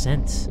 That's your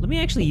scent. Let me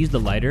actually use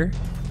the lighter,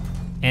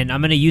 and I'm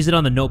gonna use it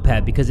on the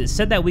notepad because it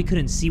said that we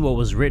couldn't see what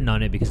was written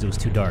on it because it was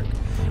too dark.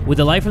 With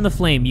the light from the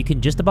flame, you can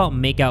just about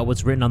make out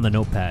what's written on the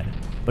notepad,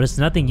 but it's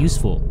nothing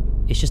useful.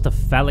 It's just a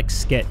phallic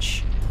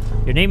sketch.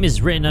 Your name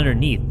is written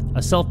underneath.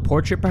 A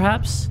self-portrait,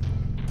 perhaps?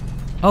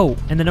 Oh,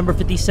 and the number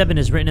 57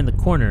 is written in the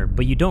corner,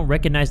 but you don't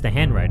recognize the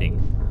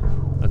handwriting.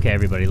 Okay,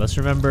 everybody, let's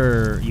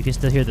remember you can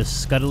still hear the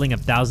scuttling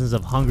of thousands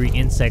of hungry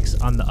insects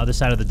on the other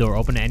side of the door.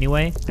 Open it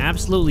anyway?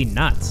 Absolutely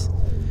not.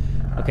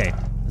 Okay,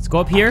 let's go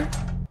up here.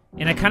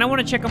 And I kind of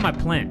want to check on my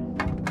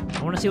plant.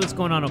 I want to see what's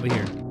going on over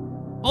here.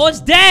 Oh, it's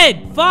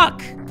dead!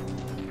 Fuck!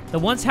 The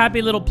once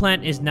happy little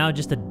plant is now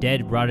just a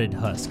dead, rotted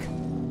husk.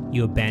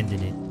 You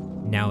abandoned it.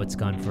 Now it's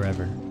gone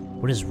forever.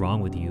 What is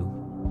wrong with you?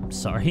 I'm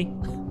sorry.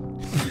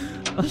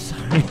 I'm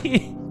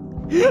sorry.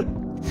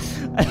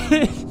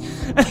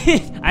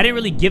 I didn't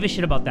really give a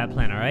shit about that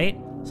plant, alright?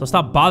 So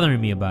stop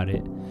bothering me about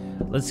it.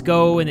 Let's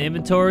go in the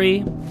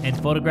inventory and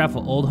photograph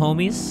of old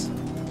homies.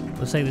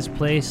 Looks like this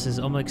place is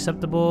almost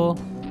acceptable.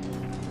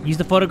 Use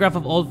the photograph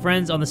of old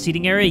friends on the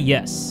seating area?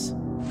 Yes.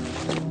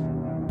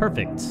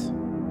 Perfect.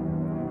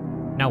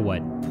 Now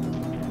what?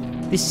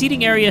 This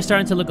seating area is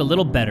starting to look a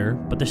little better,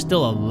 but there's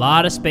still a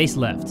lot of space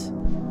left.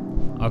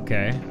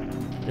 Okay.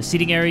 The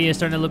seating area is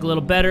starting to look a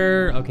little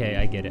better. Okay,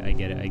 I get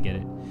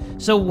it.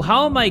 So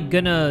how am I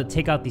gonna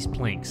take out these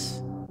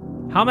planks?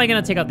 How am I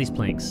gonna take out these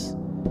planks?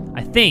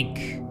 I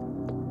think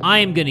I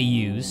am gonna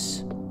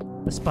use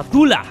the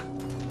spatula.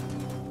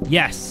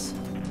 Yes.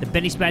 The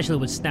Benny spatula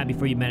would snap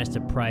before you manage to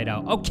pry it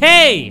out.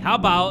 Okay, how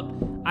about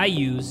I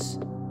use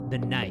the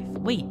knife?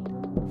 Wait,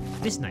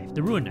 this knife,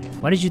 the ruined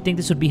knife. Why did you think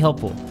this would be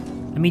helpful?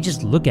 I mean,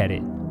 just look at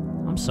it.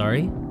 I'm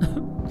sorry.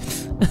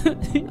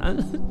 I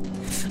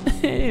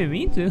didn't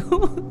mean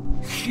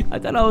to. I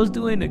thought I was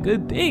doing a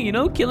good thing, you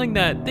know, killing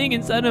that thing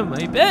inside of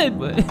my bed,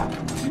 but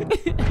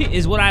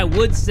is what I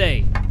would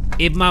say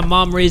if my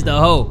mom raised a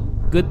hoe.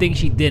 Good thing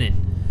she didn't.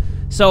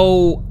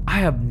 So I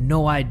have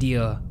no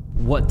idea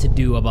what to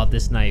do about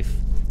this knife.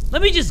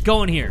 Let me just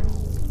go in here.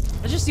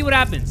 Let's just see what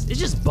happens. It's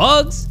just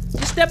bugs.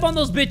 Just step on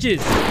those bitches.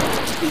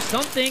 Just do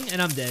something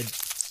and I'm dead.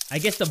 I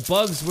guess the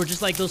bugs were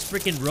just like those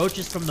freaking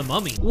roaches from The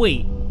Mummy.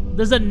 Wait,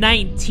 there's a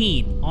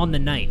 19 on the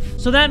knife.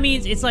 So that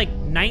means it's like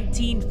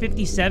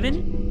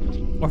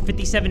 1957 or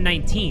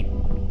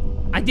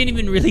 5719. I didn't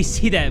even really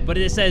see that, but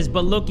it says,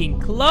 but looking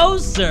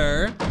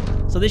closer.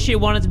 So this shit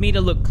wanted me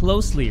to look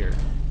closelier.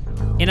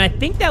 And I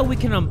think that we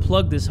can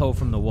unplug this hoe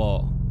from the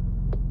wall.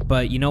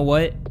 But you know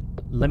what?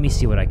 Let me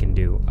see what I can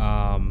do.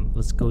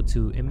 Let's go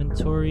to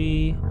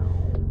inventory.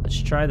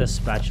 Let's try the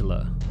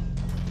spatula.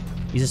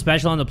 Use a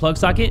spatula on the plug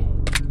socket.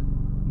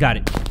 Got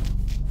it.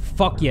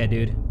 Fuck yeah,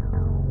 dude.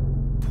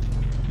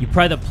 You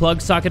pry the plug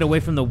socket away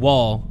from the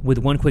wall with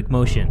one quick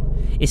motion.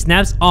 It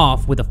snaps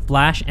off with a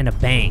flash and a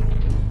bang.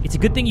 It's a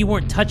good thing you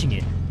weren't touching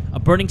it. A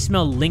burning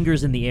smell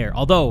lingers in the air,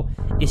 although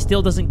it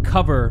still doesn't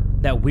cover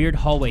that weird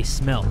hallway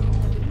smell.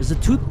 There's a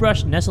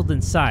toothbrush nestled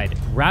inside,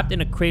 wrapped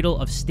in a cradle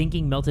of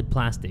stinking melted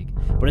plastic,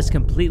 but it's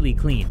completely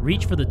clean.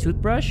 Reach for the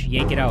toothbrush,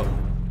 yank it out.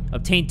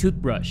 Obtain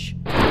toothbrush.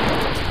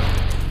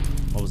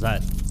 What was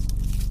that?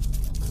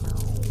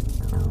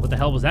 What the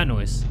hell was that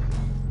noise?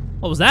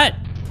 What was that?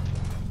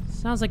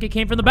 Sounds like it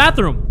came from the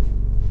bathroom.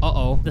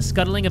 Uh-oh. The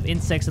scuttling of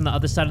insects on the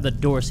other side of the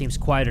door seems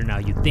quieter now,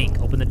 you'd think.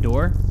 Open the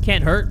door?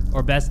 Can't hurt,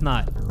 or best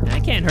not.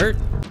 That can't hurt.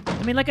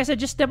 I mean, like I said,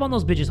 just step on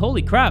those bitches.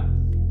 Holy crap.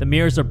 The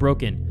mirrors are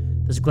broken.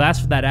 There's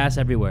glass for that ass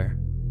everywhere.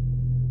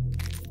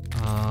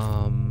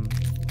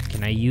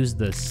 Can I use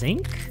the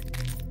sink?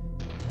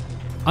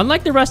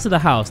 Unlike the rest of the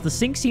house, the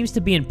sink seems to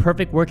be in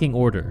perfect working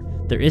order.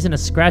 There isn't a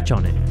scratch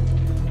on it.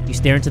 You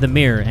stare into the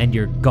mirror and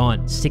your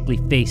gaunt, sickly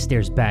face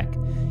stares back.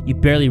 You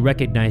barely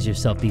recognize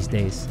yourself these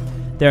days.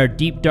 There are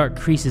deep, dark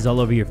creases all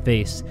over your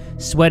face.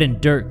 Sweat and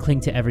dirt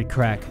cling to every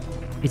crack.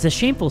 It's a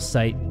shameful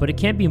sight, but it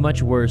can't be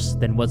much worse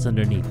than what's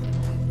underneath.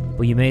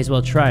 But you may as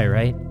well try,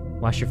 right?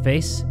 Wash your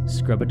face,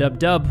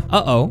 scrub-a-dub-dub.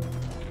 Uh-oh.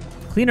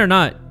 Clean or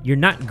not, you're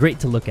not great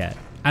to look at.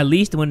 At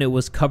least when it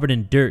was covered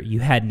in dirt, you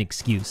had an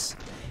excuse.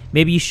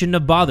 Maybe you shouldn't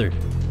have bothered,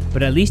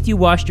 but at least you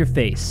washed your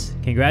face.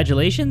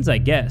 Congratulations, I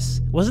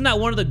guess. Wasn't that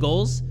one of the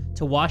goals?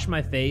 To wash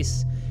my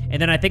face?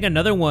 And then I think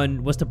another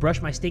one was to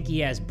brush my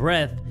stinky ass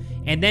breath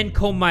and then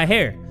comb my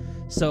hair.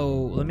 So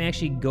let me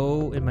actually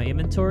go in my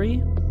inventory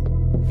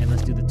and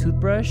let's do the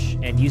toothbrush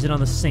and use it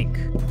on the sink.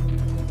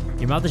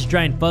 Your mouth is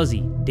dry and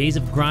fuzzy. Days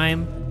of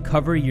grime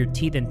cover your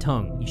teeth and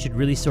tongue. You should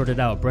really sort it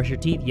out. Brush your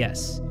teeth?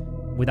 Yes.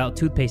 Without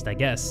toothpaste, I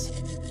guess.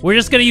 We're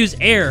just gonna use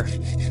air.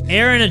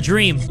 Air in a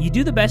dream. You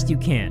do the best you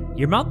can.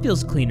 Your mouth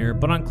feels cleaner,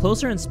 but on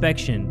closer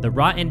inspection, the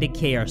rot and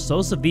decay are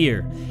so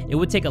severe, it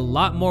would take a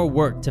lot more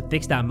work to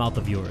fix that mouth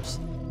of yours.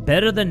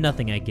 Better than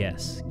nothing, I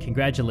guess.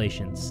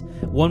 Congratulations.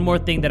 One more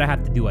thing that I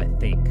have to do, I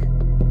think.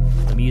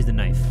 Let me use the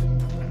knife.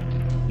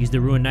 Use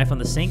the ruined knife on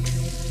the sink.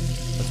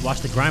 Let's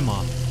wash the grime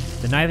off.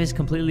 The knife is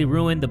completely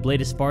ruined. The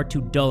blade is far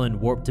too dull and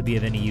warped to be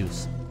of any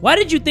use. Why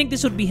did you think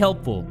this would be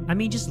helpful? I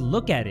mean, just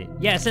look at it.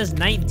 Yeah, it says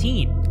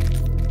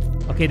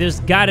 19. Okay, there's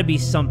gotta be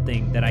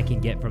something that I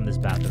can get from this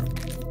bathroom.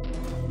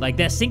 Like,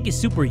 that sink is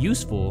super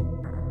useful,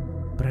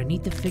 but I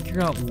need to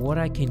figure out what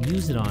I can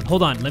use it on.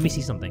 Hold on, let me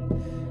see something.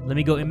 Let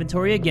me go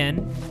inventory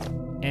again,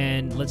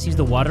 and let's use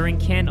the watering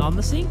can on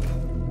the sink.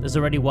 There's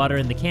already water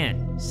in the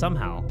can,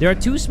 somehow. There are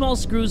two small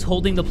screws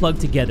holding the plug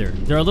together.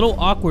 They're a little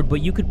awkward,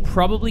 but you could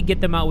probably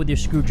get them out with your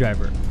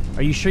screwdriver.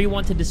 Are you sure you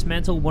want to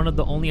dismantle one of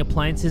the only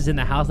appliances in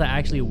the house that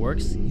actually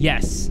works?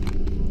 Yes,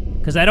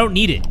 because I don't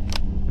need it.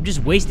 I'm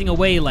just wasting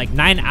away like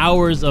 9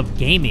 hours of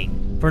gaming.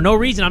 For no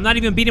reason, I'm not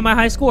even beating my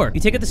high score. You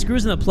take out the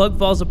screws and the plug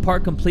falls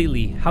apart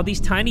completely. How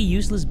these tiny,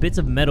 useless bits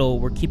of metal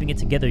were keeping it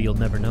together, you'll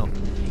never know.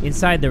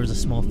 Inside, there was a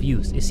small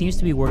fuse. It seems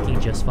to be working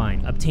just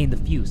fine. Obtain the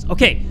fuse.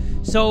 Okay,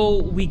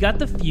 so we got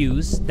the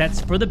fuse. That's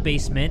for the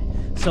basement.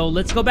 So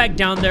let's go back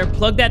down there,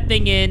 plug that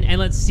thing in, and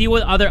let's see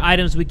what other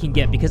items we can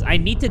get, because I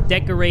need to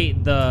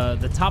decorate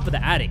the top of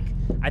the attic.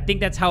 I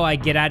think that's how I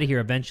get out of here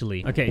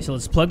eventually. Okay, so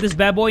let's plug this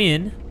bad boy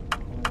in.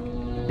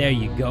 There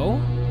you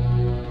go.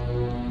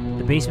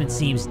 The basement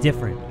seems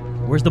different.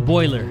 Where's the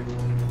boiler?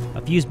 A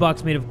A fuse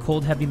box made of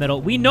cold, heavy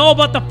metal. We know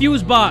about the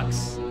fuse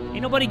box.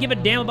 Ain't nobody give a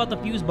damn about the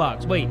fuse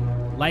box. Wait,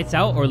 lights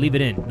out or leave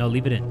it in? No,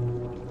 leave it in.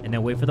 And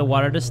then wait for the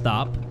water to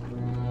stop.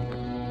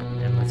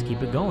 And let's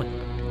keep it going.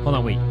 Hold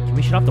on, wait. Can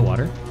we shut off the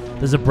water?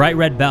 There's a bright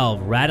red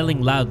valve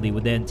rattling loudly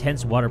with the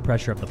intense water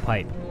pressure of the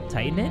pipe.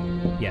 Tighten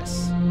it?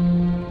 Yes.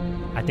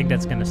 I think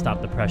that's gonna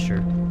stop the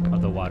pressure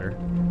of the water.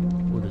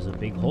 Oh, there's a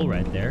big hole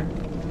right there.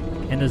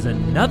 And there's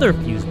another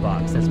fuse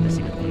box that's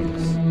missing a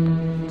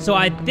fuse. So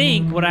I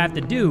think what I have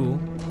to do,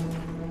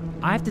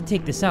 I have to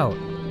take this out.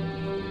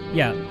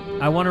 Yeah,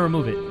 I want to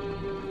remove it.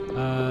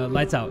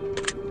 Lights out.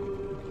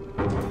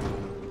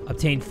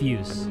 Obtain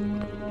fuse.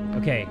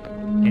 Okay,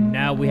 and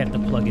now we have to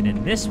plug it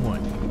in this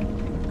one.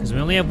 Because we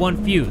only have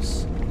one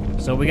fuse.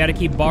 So we got to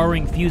keep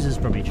borrowing fuses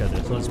from each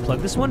other. So let's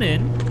plug this one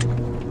in.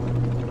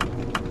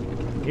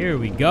 Here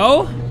we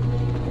go.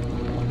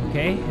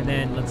 Okay, and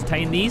then let's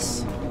tighten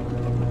these.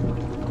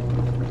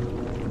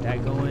 Get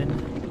that going.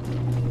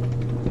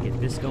 Get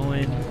this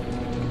going.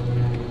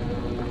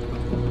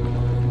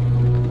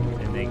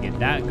 And then get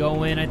that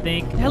going, I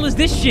think. What the hell is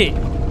this shit?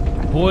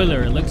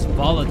 Boiler, it looks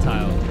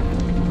volatile.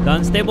 The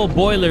unstable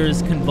boiler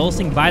is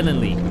convulsing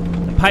violently.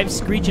 The pipes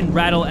screech and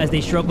rattle as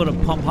they struggle to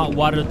pump hot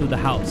water through the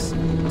house.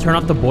 Turn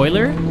off the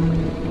boiler?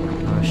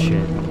 Oh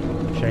shit.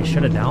 Should I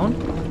shut it down?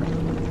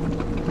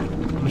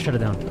 I'm gonna shut it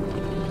down.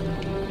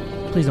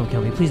 Please don't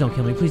kill me. Please don't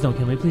kill me. Please don't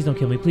kill me. Please don't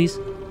kill me. Please.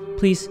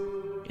 Please.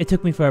 It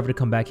took me forever to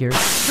come back here.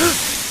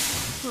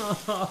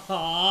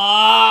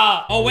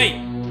 Oh, wait.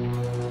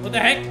 What the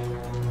heck?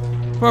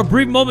 For a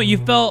brief moment, you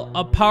felt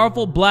a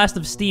powerful blast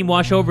of steam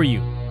wash over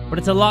you, but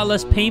it's a lot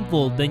less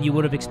painful than you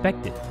would have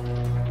expected.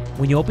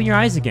 When you open your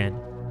eyes again,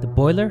 the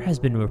boiler has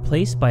been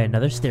replaced by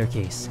another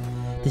staircase.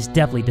 This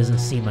definitely doesn't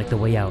seem like the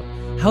way out.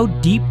 How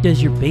deep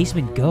does your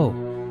basement go?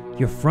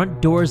 Your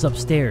front door is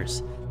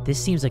upstairs. This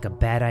seems like a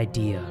bad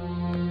idea.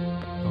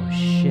 Oh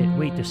shit,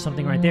 wait, there's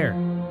something right there.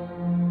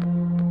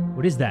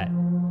 What is that?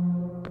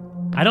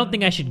 I don't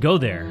think I should go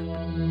there.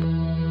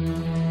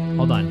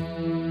 Hold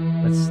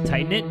on. Let's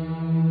tighten it.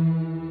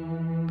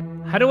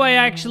 How do I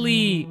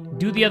actually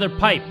do the other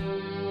pipe?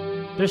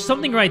 There's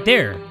something right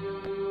there.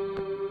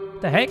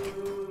 What the heck?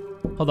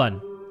 Hold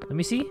on. Let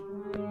me see.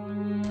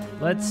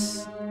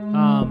 Let's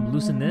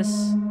loosen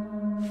this.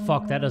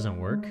 Fuck, that doesn't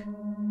work.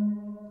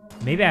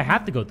 Maybe I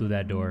have to go through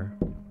that door.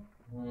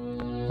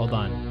 Hold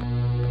on.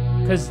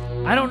 Because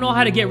I don't know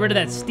how to get rid of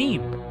that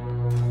steam.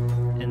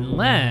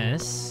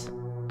 Unless...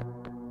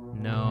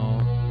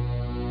 No.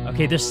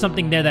 Okay, there's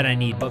something there that I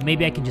need, but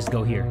maybe I can just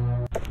go here.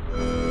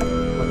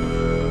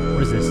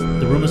 What is this?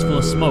 The room is full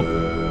of smoke.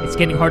 It's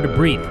getting hard to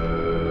breathe.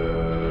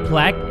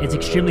 Plaque, it's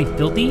extremely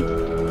filthy.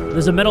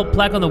 There's a metal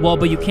plaque on the wall,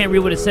 but you can't read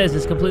what it says.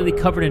 It's completely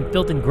covered in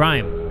filth and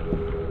grime.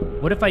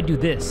 What if I do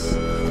this?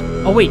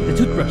 Oh wait, the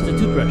toothbrush, the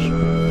toothbrush.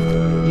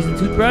 Use the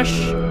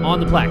toothbrush on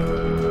the plaque.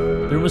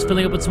 The room is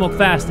filling up with smoke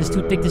fast. It's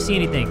too thick to see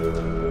anything.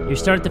 You're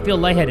starting to feel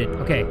lightheaded.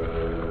 Okay.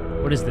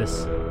 What is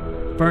this?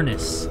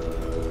 Furnace.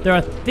 There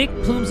are thick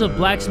plumes of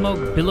black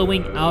smoke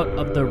billowing out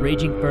of the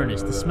raging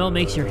furnace. The smell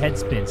makes your head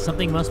spin.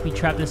 Something must be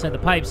trapped inside the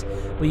pipes,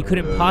 but you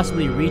couldn't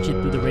possibly reach it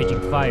through the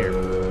raging fire.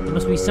 There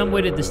must be some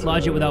way to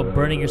dislodge it without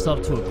burning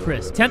yourself to a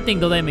crisp.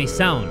 Tempting though that may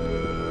sound.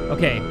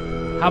 Okay,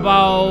 how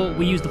about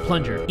we use the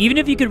plunger? Even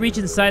if you could reach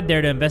inside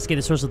there to investigate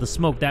the source of the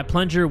smoke, that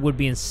plunger would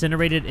be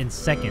incinerated in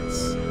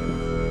seconds.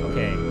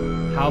 Okay,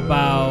 how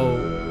about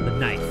the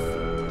knife?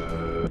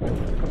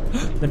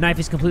 The knife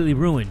is completely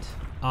ruined.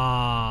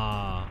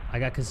 I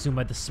got consumed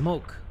by the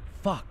smoke.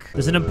 Fuck.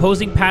 There's an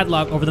imposing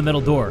padlock over the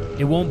metal door.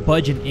 It won't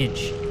budge an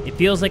inch. It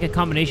feels like a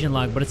combination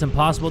lock, but it's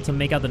impossible to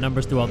make out the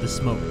numbers through all this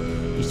smoke.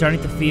 You're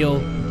starting to feel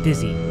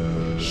dizzy.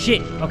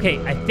 Shit. Okay,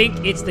 I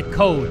think it's the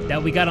code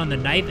that we got on the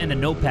knife and the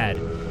notepad.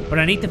 But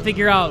I need to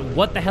figure out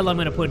what the hell I'm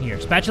gonna put in here.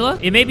 Spatula?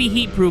 It may be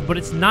heat-proof, but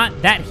it's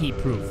not that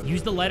heat-proof.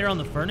 Use the lighter on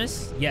the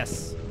furnace?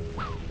 Yes.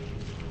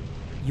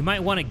 You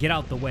might want to get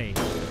out the way.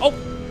 Oh!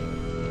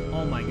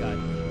 Oh my god.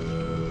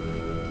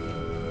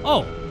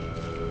 Oh!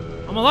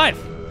 I'm alive!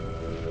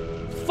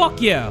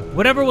 Fuck yeah!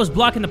 Whatever was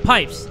blocking the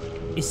pipes,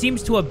 it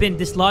seems to have been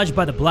dislodged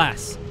by the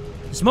blast.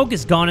 The smoke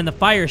is gone and the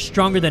fire is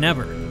stronger than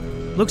ever.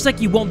 Looks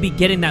like you won't be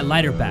getting that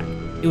lighter back.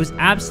 It was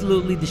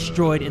absolutely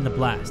destroyed in the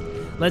blast.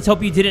 Let's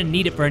hope you didn't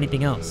need it for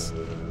anything else.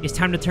 It's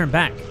time to turn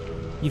back.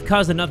 You've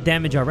caused enough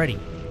damage already.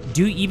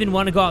 Do you even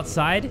want to go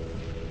outside?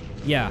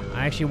 Yeah,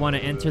 I actually want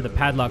to enter the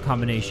padlock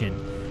combination.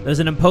 There's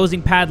an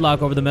imposing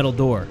padlock over the metal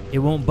door. It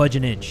won't budge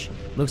an inch.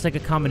 Looks like a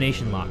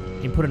combination lock.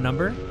 Input a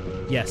number?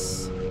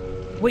 Yes.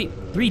 Wait,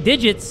 3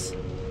 digits?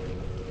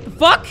 The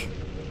fuck?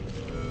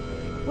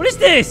 What is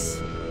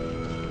this?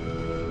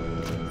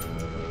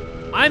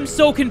 I'm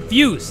so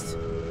confused.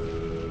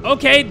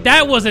 Okay,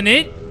 that wasn't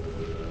it.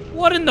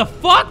 What in the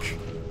fuck?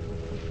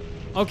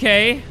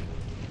 Okay.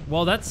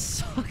 Well, that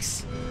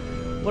sucks.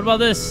 What about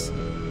this?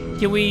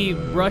 Can we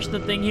brush the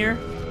thing here?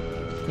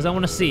 Because I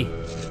want to see.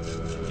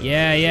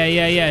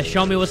 Yeah.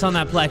 Show me what's on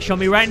that plaque. Show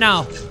me right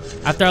now.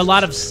 After a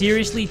lot of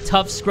seriously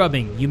tough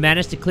scrubbing, you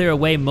managed to clear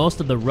away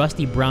most of the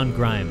rusty brown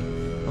grime.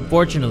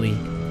 Unfortunately,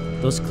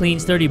 those clean,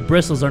 sturdy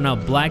bristles are now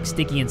black,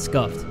 sticky, and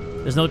scuffed.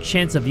 There's no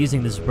chance of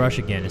using this brush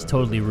again. It's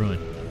totally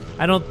ruined.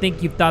 I don't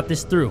think you've thought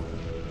this through.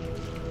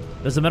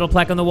 There's a metal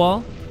plaque on the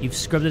wall. You've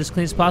scrubbed it as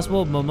clean as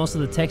possible, but most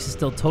of the text is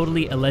still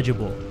totally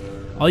illegible.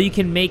 All you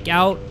can make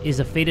out is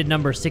a faded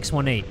number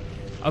 618.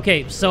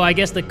 Okay, so I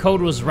guess the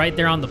code was right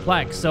there on the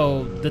plaque.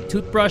 So the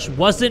toothbrush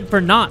wasn't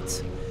for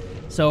naught.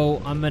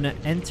 So I'm gonna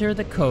enter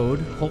the code.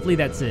 Hopefully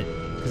that's it.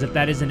 Because if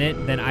that isn't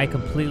it, then I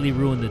completely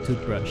ruined the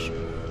toothbrush.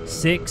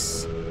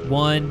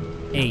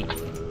 618.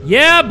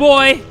 Yeah,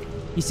 boy!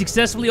 You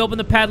successfully opened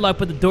the padlock,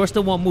 but the door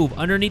still won't move.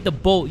 Underneath the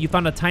bolt, you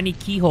found a tiny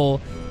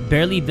keyhole,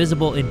 barely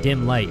visible in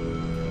dim light.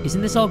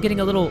 Isn't this all getting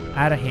a little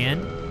out of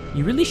hand?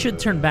 You really should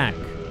turn back.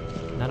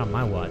 Not on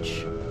my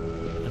watch.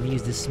 Let me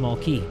use this small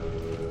key.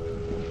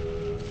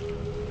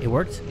 It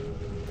worked?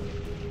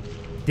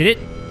 Did it?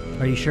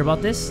 Are you sure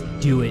about this?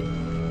 Do it.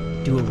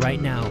 Do it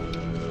right now.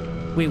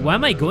 Wait, why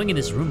am I going in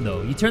this room,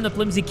 though? You turn the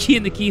flimsy key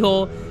in the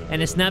keyhole,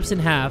 and it snaps in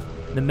half,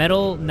 the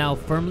metal now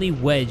firmly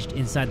wedged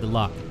inside the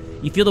lock.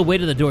 You feel the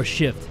weight of the door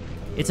shift.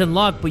 It's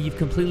unlocked, but you've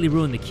completely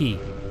ruined the key.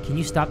 Can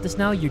you stop this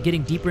now? You're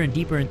getting deeper and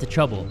deeper into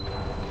trouble.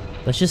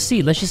 Let's just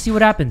see. Let's just see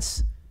what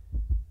happens.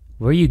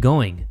 Where are you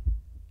going?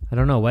 I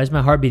don't know. Why is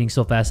my heart beating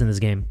so fast in this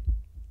game?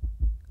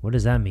 What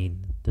does that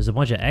mean? There's a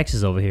bunch of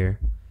X's over here.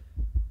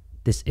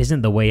 This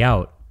isn't the way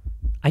out.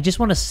 I just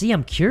want to see.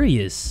 I'm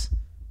curious.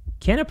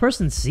 Can a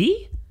person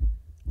see?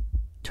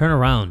 Turn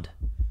around.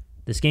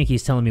 This game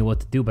keeps telling me what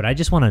to do, but I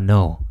just want to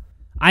know.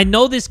 I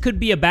know this could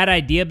be a bad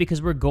idea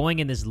because we're going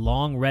in this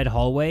long red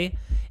hallway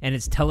and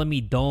it's telling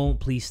me don't,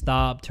 please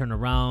stop, turn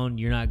around.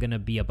 You're not going to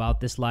be about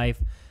this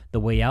life. The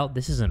way out,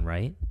 this isn't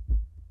right.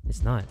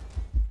 It's not.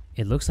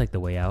 It looks like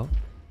the way out,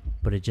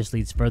 but it just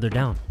leads further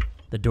down.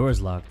 The door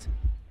is locked.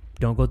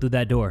 Don't go through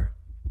that door.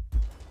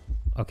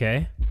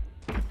 Okay.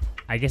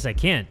 I guess I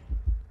can't.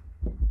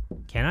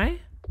 Can I?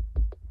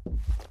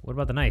 What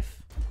about the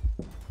knife?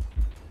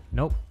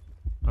 Nope.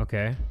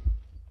 Okay.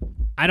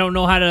 I don't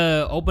know how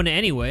to open it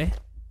anyway.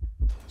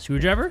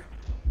 Screwdriver?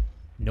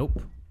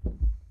 Nope.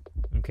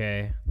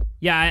 Okay.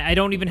 Yeah, I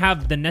don't even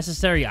have the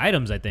necessary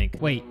items, I think.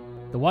 Wait,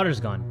 the water's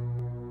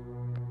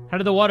gone. How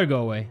did the water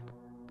go away?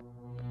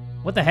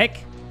 What the heck?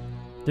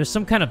 There's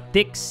some kind of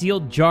thick,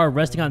 sealed jar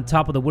resting on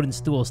top of the wooden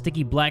stool.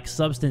 Sticky black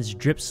substance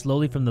drips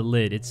slowly from the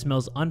lid. It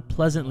smells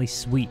unpleasantly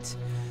sweet.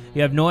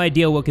 You have no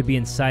idea what could be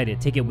inside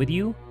it. Take it with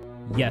you?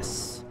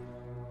 Yes.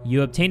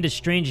 You obtained a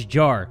strange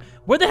jar.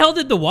 Where the hell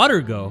did the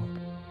water go?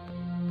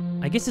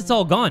 I guess it's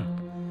all gone.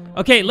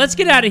 Okay, let's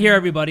get out of here,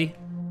 everybody.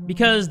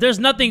 Because there's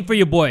nothing for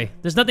your boy.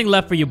 There's nothing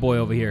left for your boy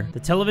over here.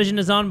 The television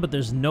is on, but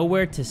there's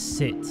nowhere to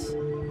sit.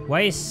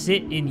 Why is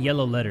sit in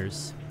yellow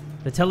letters?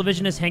 The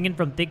television is hanging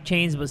from thick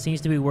chains, but seems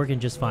to be working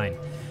just fine.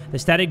 The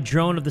static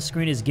drone of the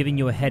screen is giving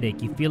you a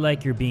headache. You feel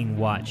like you're being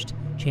watched.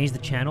 Change the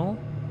channel.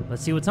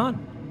 Let's see what's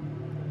on.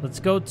 Let's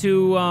go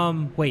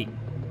to, wait.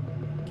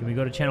 Can we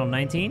go to channel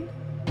 19?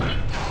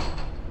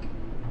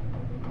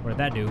 What did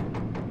that do?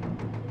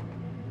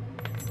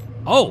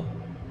 Oh!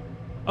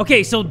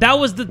 Okay, so that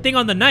was the thing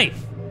on the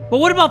knife. But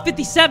what about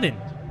 57?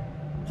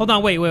 Hold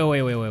on, wait.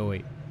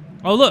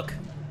 Oh, look.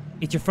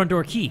 It's your front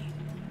door key.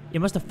 It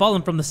must have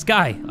fallen from the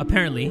sky,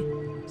 apparently.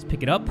 Let's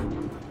pick it up.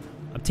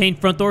 Obtain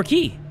front door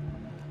key.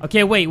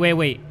 Okay,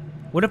 wait.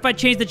 What if I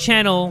change the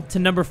channel to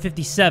number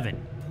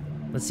 57?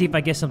 Let's see if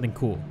I get something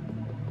cool.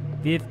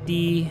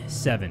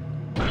 57.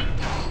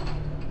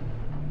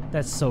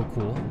 That's so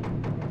cool.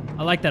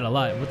 I like that a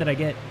lot. What did I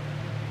get?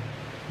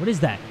 What is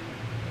that?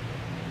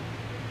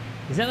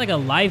 Is that like a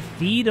live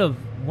feed of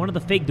one of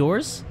the fake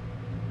doors?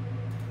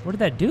 What did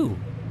that do?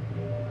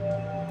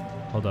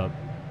 Hold up.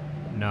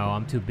 No,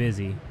 I'm too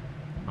busy.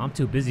 I'm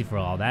too busy for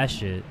all that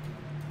shit.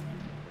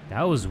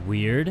 That was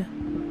weird.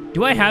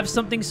 Do I have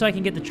something so I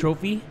can get the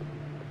trophy?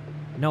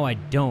 No, I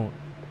don't.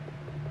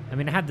 I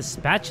mean, I have the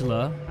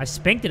spatula. I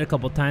spanked it a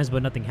couple times,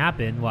 but nothing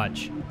happened.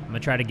 Watch. I'm gonna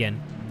try it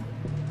again.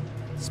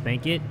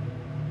 Spank it.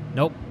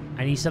 Nope.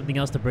 I need something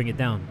else to bring it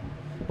down.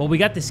 Well, we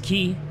got this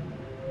key.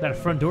 We got a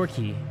front door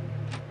key.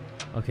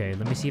 Okay,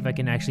 let me see if I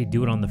can actually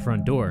do it on the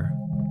front door.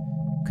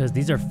 Because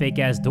these are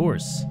fake-ass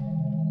doors.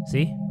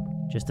 See?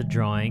 Just a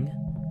drawing.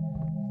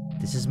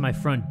 This is my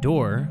front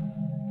door.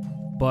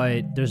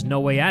 But there's no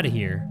way out of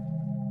here.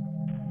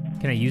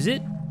 Can I use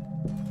it?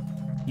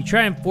 You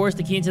try and force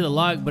the key into the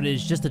lock, but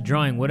it's just a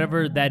drawing.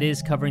 Whatever that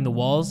is covering the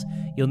walls,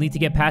 you'll need to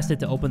get past it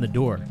to open the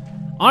door.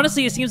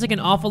 Honestly, it seems like an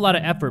awful lot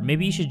of effort.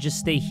 Maybe you should just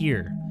stay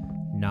here.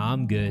 Nah,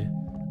 I'm good.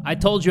 I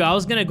told you I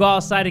was gonna go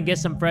outside and get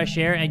some fresh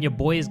air, and your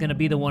boy is gonna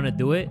be the one to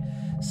do it.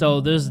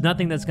 So there's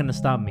nothing that's gonna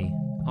stop me.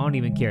 I don't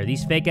even care.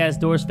 These fake-ass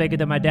doors faker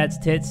than my dad's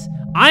tits.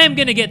 I am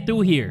gonna get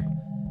through here.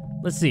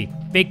 Let's see.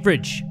 Fake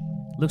fridge.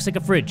 Looks like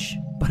a fridge,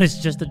 but it's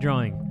just a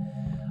drawing.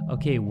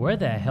 Okay, where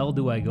the hell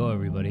do I go,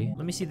 everybody?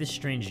 Let me see this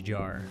strange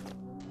jar.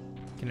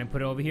 Can I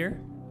put it over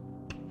here?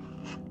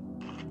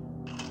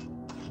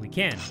 We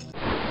can.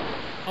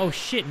 Oh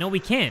shit, no we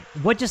can't.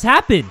 What just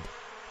happened?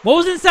 What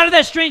was inside of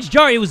that strange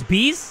jar? It was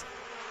bees?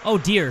 Oh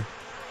dear.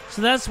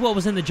 So that's what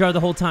was in the jar the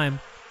whole time.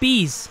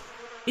 Bees.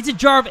 It's a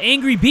jar of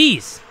angry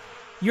bees.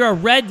 You're a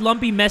red,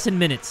 lumpy mess in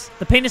minutes.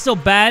 The pain is so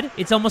bad,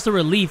 it's almost a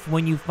relief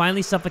when you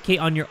finally suffocate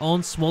on your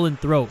own swollen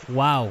throat.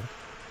 Wow.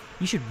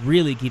 You should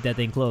really keep that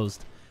thing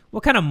closed.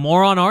 What kind of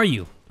moron are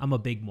you? I'm a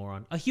big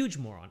moron. A huge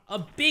moron. A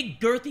big,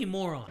 girthy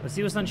moron. Let's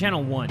see what's on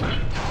channel 1.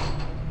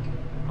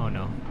 Oh,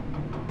 no.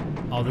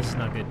 Oh, this is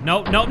not good.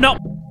 No, no, no!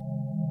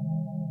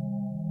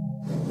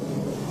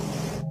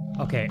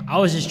 Okay, I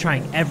was just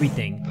trying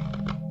everything.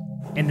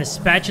 And the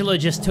spatula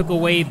just took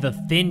away the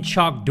thin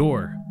chalk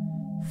door.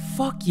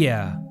 Fuck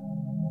yeah.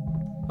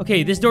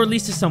 Okay, this door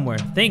leads to somewhere.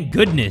 Thank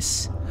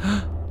goodness.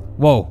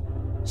 Whoa.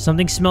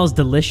 Something smells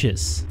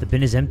delicious. The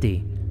bin is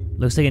empty.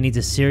 Looks like it needs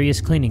a serious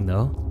cleaning,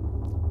 though.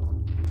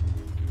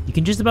 You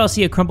can just about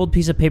see a crumpled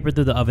piece of paper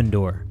through the oven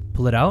door.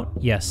 Pull it out?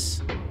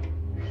 Yes.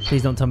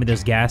 Please don't tell me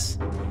there's gas.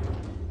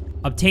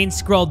 Obtain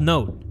scrawled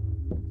note.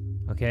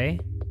 Okay.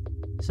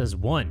 It says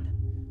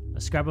 1.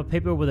 A scrap of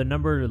paper with a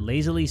number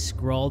lazily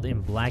scrawled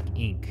in black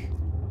ink.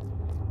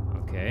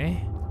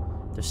 Okay.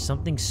 There's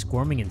something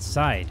squirming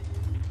inside.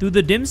 Through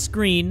the dim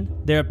screen,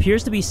 there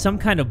appears to be some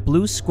kind of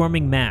blue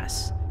squirming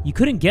mass. You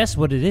couldn't guess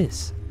what it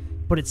is,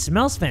 but it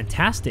smells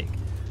fantastic.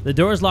 The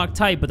door is locked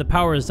tight, but the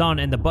power is on,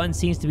 and the button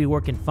seems to be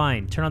working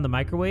fine. Turn on the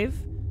microwave?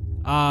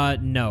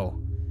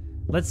 No.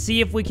 Let's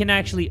see if we can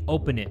actually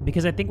open it,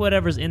 because I think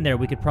whatever's in there,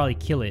 we could probably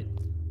kill it.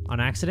 On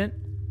accident?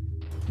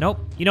 Nope.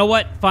 You know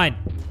what? Fine.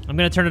 I'm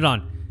gonna turn it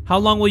on. How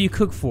long will you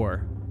cook for?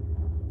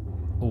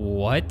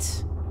 What?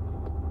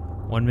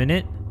 1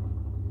 minute?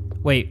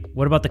 Wait,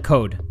 what about the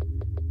code?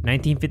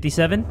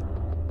 1957?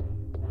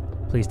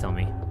 Please tell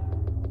me.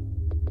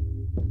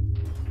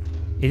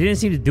 It didn't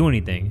seem to do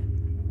anything.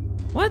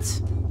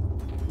 What?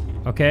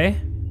 Okay.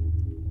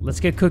 Let's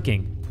get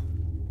cooking.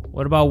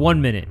 What about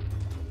 1 minute?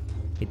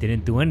 It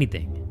didn't do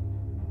anything.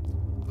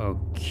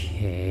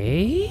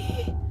 Okay.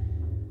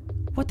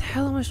 What the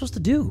hell am I supposed to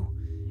do?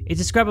 It's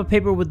a scrap of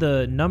paper with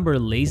the number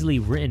lazily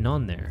written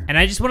on there. And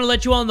I just want to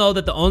let you all know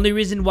that the only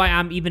reason why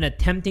I'm even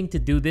attempting to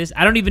do this,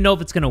 I don't even know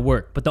if it's going to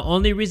work, but the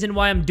only reason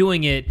why I'm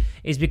doing it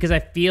is because I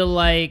feel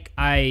like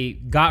I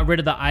got rid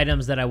of the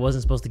items that I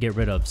wasn't supposed to get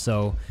rid of.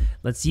 So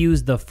let's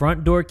use the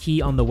front door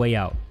key on the way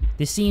out.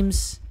 This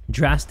seems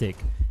drastic.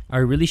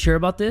 Are you really sure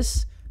about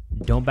this?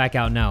 Don't back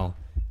out now.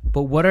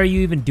 But what are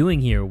you even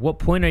doing here? What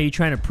point are you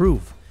trying to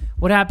prove?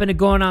 What happened to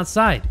going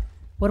outside?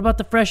 What about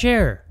the fresh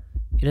air?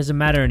 It doesn't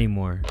matter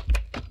anymore.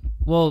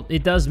 Well,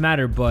 it does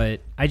matter,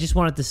 but I just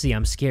wanted to see.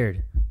 I'm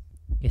scared.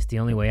 It's the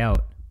only way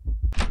out.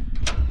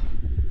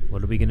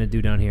 What are we gonna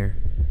do down here?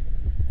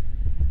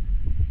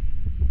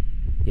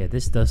 Yeah,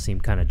 this does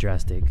seem kind of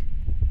drastic.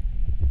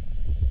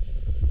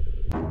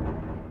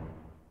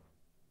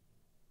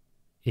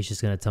 It's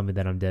just gonna tell me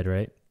that I'm dead,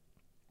 right?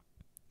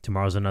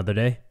 Tomorrow's another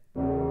day.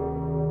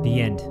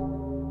 The end.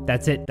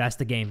 That's it. That's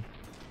the game.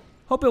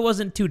 Hope it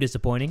wasn't too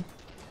disappointing.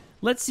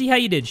 Let's see how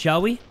you did,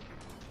 shall we?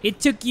 It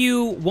took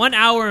you 1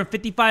 hour and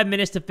 55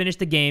 minutes to finish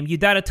the game. You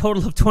died a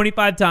total of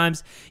 25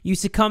 times. You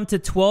succumbed to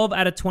 12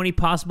 out of 20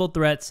 possible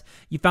threats.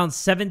 You found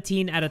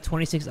 17 out of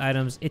 26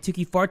 items. It took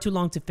you far too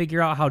long to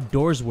figure out how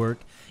doors work.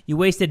 You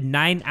wasted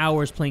 9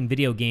 hours playing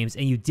video games,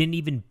 and you didn't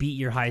even beat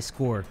your high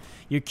score.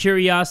 Your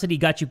curiosity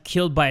got you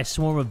killed by a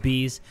swarm of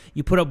bees.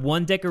 You put up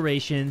 1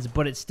 decorations,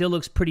 but it still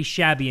looks pretty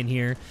shabby in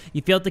here.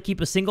 You failed to keep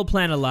a single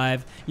plant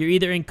alive. You're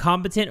either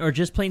incompetent or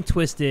just plain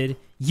twisted.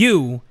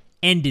 You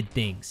ended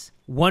things.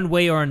 One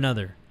way or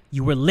another.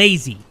 You were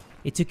lazy.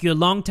 It took you a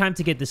long time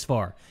to get this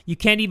far. You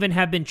can't even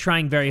have been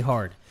trying very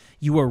hard.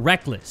 You were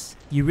reckless.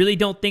 You really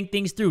don't think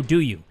things through, do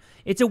you?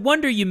 It's a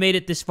wonder you made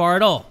it this far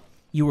at all.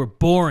 You were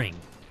boring.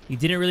 You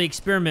didn't really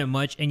experiment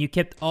much, and you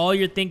kept all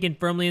your thinking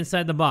firmly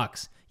inside the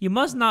box. You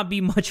must not be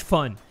much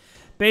fun.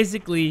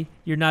 Basically,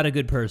 you're not a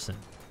good person.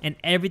 And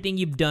everything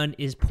you've done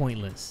is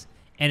pointless.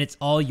 And it's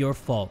all your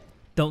fault.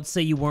 Don't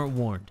say you weren't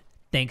warned.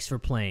 Thanks for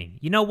playing.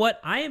 You know what?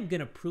 I am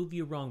going to prove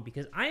you wrong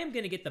because I am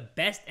going to get the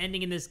best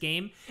ending in this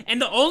game. And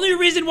the only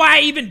reason why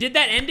I even did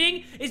that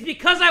ending is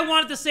because I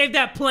wanted to save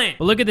that plant.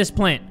 But look at this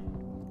plant.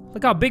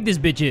 Look how big this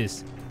bitch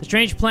is. The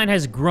strange plant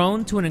has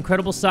grown to an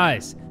incredible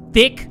size.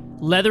 Thick,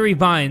 leathery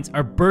vines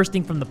are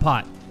bursting from the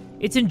pot.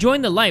 It's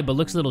enjoying the light but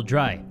looks a little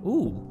dry.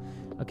 Ooh.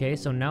 Okay,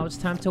 so now it's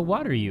time to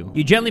water you.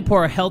 You gently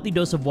pour a healthy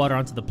dose of water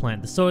onto the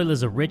plant. The soil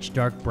is a rich,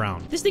 dark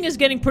brown. This thing is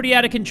getting pretty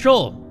out of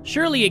control.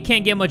 Surely it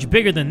can't get much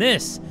bigger than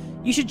this.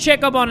 You should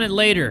check up on it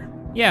later.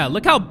 Yeah,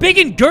 look how big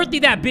and girthy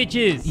that bitch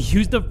is.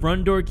 Use the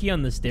front door key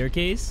on the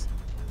staircase.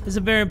 This is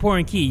a very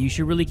important key. You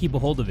should really keep a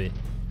hold of it.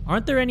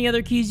 Aren't there any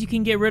other keys you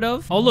can get rid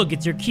of? Oh, look,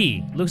 it's your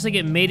key. Looks like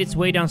it made its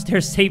way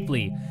downstairs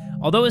safely.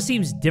 Although it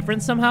seems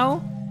different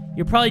somehow,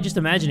 you're probably just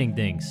imagining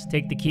things.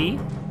 Take the key.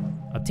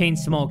 Obtain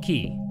small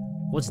key.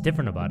 What's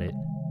different about it?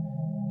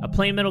 A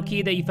plain metal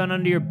key that you found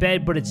under your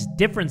bed, but it's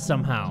different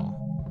somehow.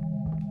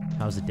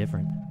 How is it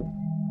different?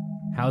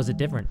 How is it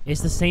different? It's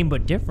the same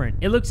but different.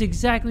 It looks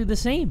exactly the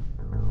same.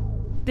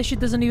 This shit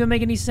doesn't even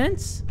make any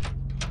sense.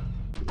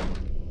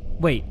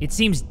 Wait, it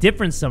seems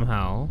different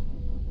somehow.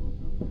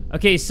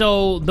 Okay,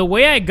 so the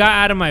way I got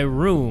out of my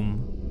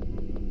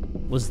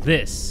room was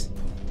this.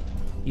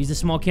 Use the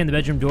small key on the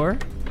bedroom door.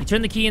 You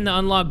turn the key in the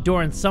unlocked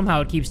door and somehow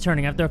it keeps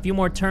turning. After a few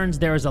more turns,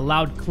 there is a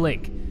loud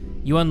click.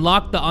 You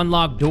unlock the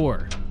unlocked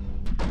door.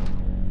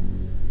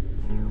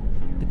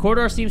 The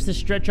corridor seems to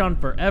stretch on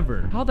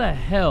forever. How the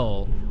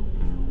hell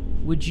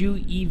would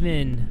you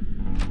even...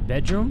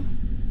 Bedroom?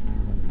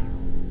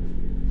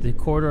 The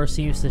corridor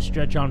seems to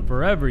stretch on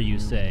forever, you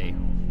say.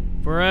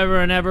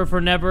 Forever and ever,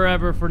 for never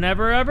ever, for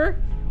never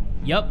ever?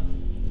 Yup,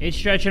 it's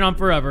stretching on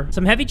forever.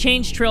 Some heavy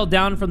chains trail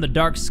down from the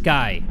dark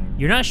sky.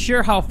 You're not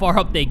sure how far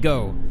up they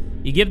go.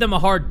 You give them a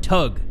hard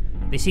tug.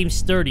 They seem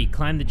sturdy.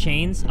 Climb the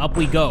chains, up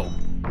we go.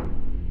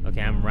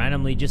 Okay, I'm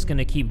randomly just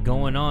gonna keep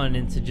going on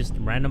into just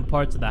random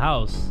parts of the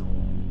house.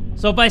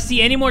 So if I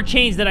see any more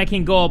chains that I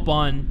can go up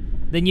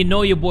on, then you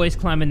know your boy's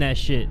climbing that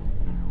shit.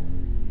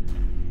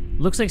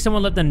 Looks like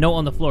someone left a note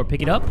on the floor.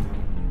 Pick it up.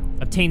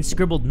 Obtain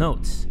scribbled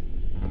notes.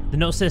 The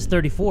note says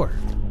 34.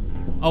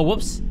 Oh,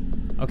 whoops.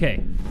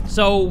 Okay.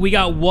 So we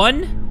got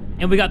 1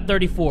 and we got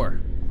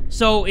 34.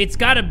 So it's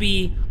gotta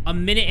be a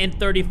minute and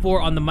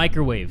 34 on the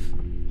microwave.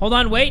 Hold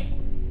on, wait.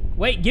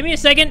 Wait, give me a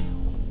second.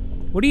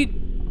 What do you...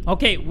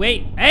 Okay,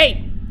 wait.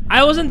 Hey!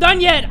 I wasn't done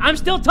yet! I'm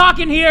still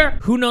talking here!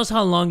 Who knows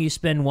how long you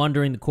spend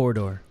wandering the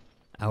corridor?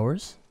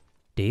 Hours?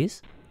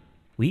 Days?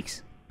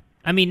 Weeks?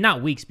 I mean,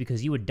 not weeks,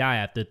 because you would die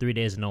after 3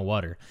 days of no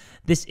water.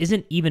 This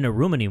isn't even a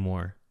room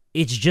anymore.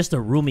 It's just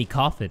a roomy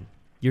coffin.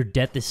 Your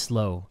death is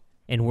slow.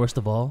 And worst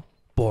of all,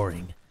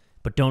 boring.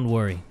 But don't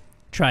worry.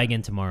 Try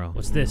again tomorrow.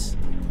 What's this?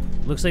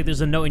 Looks like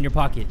there's a note in your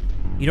pocket.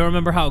 You don't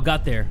remember how it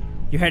got there.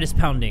 Your head is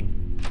pounding.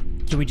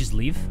 Can we just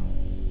leave?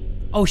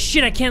 Oh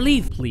shit, I can't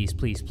leave! Please,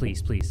 please,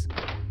 please, please.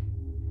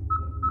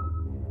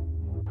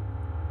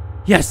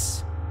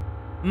 Yes!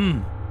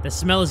 The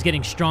smell is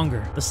getting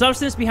stronger. The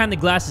substance behind the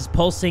glass is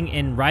pulsing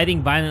and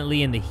writhing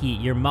violently in the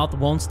heat. Your mouth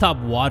won't stop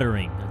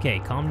watering. Okay,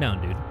 calm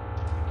down, dude.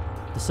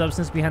 The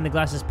substance behind the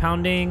glass is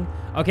pounding.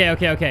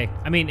 Okay.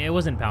 I mean, it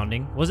wasn't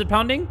pounding. Was it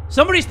pounding?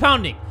 Somebody's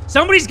pounding!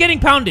 Somebody's getting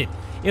pounded!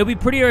 It would be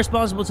pretty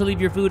irresponsible to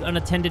leave your food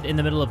unattended in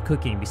the middle of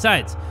cooking.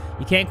 Besides,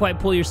 you can't quite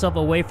pull yourself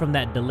away from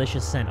that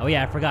delicious scent. Oh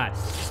yeah, I forgot.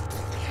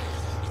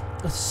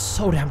 It's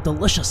so damn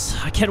delicious.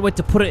 I can't wait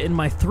to put it in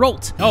my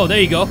throat. Oh, there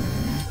you go.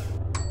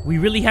 We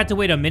really had to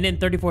wait a minute and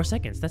 34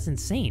 seconds. That's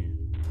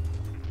insane.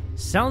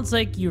 Sounds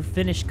like you're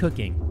finished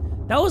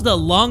cooking. That was the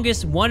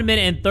longest 1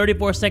 minute and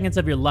 34 seconds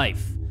of your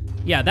life.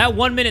 Yeah, that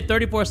 1 minute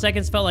 34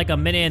 seconds felt like a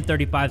minute and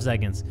 35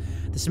 seconds.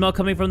 The smell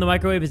coming from the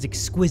microwave is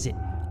exquisite.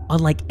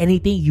 Unlike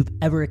anything you've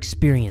ever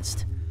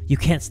experienced. You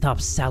can't stop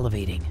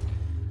salivating.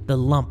 The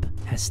lump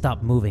has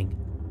stopped moving.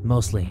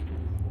 Mostly.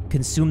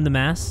 Consume the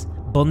mass.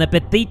 Bon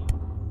appetit.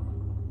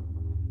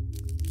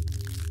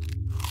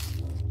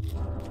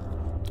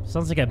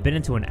 Sounds like I've been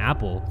into an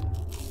apple.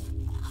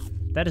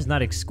 That is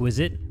not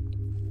exquisite.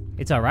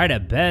 It's alright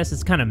at best.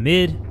 It's kind of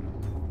mid.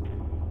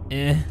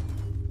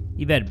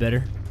 You've had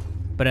better.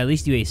 But at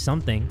least you ate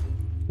something.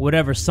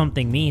 Whatever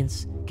something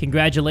means.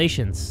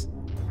 Congratulations.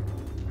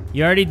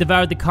 You already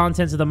devoured the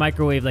contents of the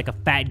microwave like a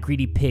fat,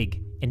 greedy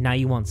pig. And now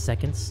you want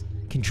seconds?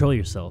 Control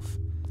yourself.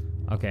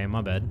 Okay,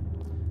 my bad.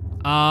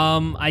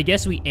 I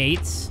guess we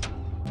ate.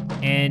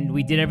 And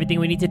we did everything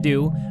we need to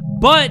do.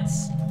 But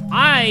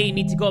I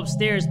need to go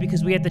upstairs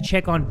because we have to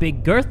check on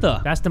Big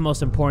Gertha. That's the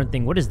most important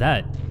thing. What is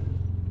that?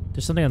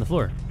 There's something on the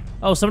floor.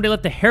 Oh, somebody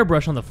left a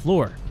hairbrush on the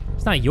floor.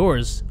 It's not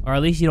yours, or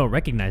at least you don't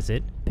recognize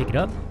it. Pick it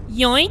up.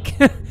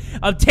 Yoink!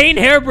 Obtain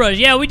hairbrush.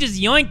 Yeah, we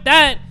just yoinked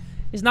that.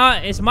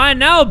 It's mine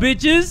now,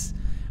 bitches.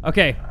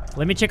 Okay,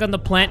 let me check on the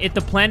plant. If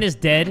the plant is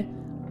dead,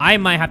 I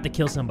might have to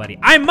kill somebody.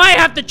 I might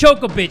have to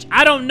choke a bitch.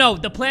 I don't know.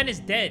 The plant is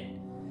dead.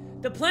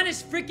 The plant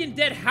is freaking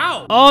dead.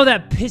 How? Oh,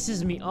 that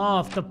pisses me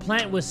off. The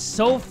plant was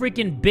so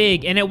freaking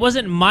big, and it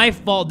wasn't my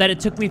fault that it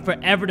took me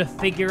forever to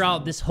figure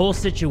out this whole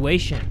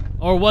situation.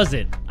 Or was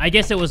it? I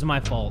guess it was my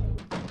fault.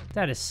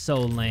 That is so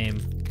lame.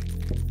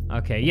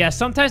 Okay, yeah,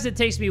 sometimes it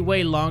takes me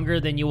way longer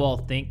than you all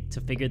think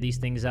to figure these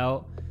things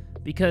out.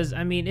 Because,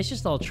 I mean, it's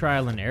just all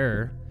trial and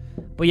error.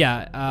 But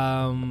yeah,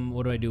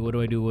 what do I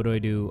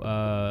do?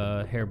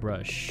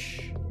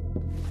 Hairbrush.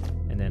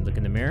 And then look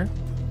in the mirror.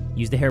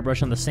 Use the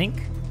hairbrush on the sink.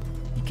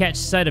 You catch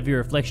sight of your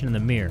reflection in the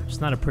mirror.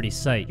 It's not a pretty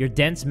sight. Your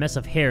dense mess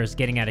of hair is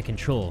getting out of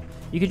control.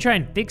 You can try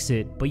and fix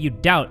it, but you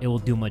doubt it will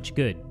do much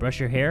good. Brush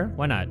your hair?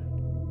 Why not?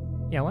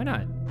 Yeah, why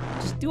not?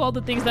 Just do all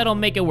the things that'll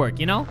make it work,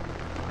 you know?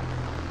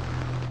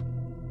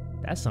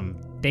 That's some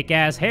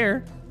thick-ass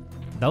hair.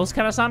 Those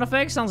kind of sound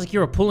effects? Sounds like you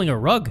were pulling a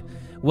rug.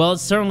 Well,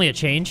 it's certainly a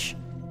change.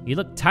 You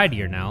look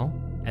tidier now,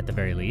 at the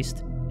very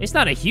least. It's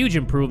not a huge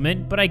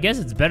improvement, but I guess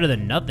it's better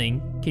than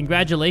nothing.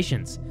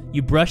 Congratulations.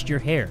 You brushed your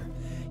hair.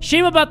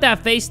 Shame about that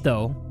face,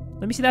 though.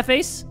 Let me see that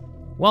face.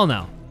 Well,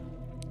 now.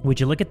 Would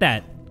you look at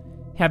that?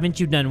 Haven't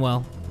you done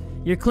well?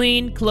 You're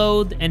clean,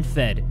 clothed, and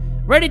fed.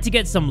 Ready to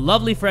get some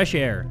lovely fresh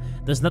air.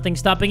 There's nothing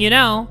stopping you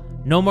now.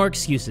 No more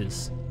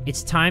excuses.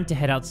 It's time to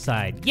head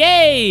outside.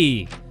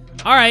 Yay!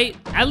 Alright,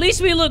 at least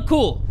we look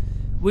cool.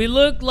 We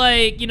look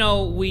like, you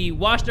know, we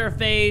washed our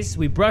face,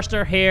 we brushed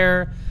our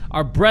hair,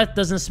 our breath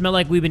doesn't smell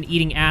like we've been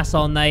eating ass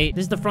all night.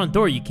 This is the front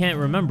door, you can't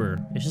remember.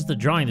 It's just a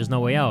drawing, there's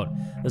no way out.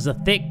 There's a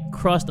thick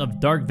crust of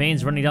dark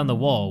veins running down the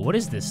wall. What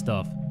is this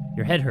stuff?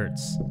 Your head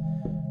hurts.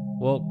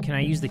 Well, can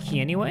I use the key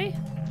anyway?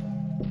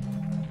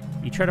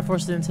 You try to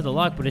force it into the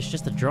lock, but it's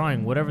just a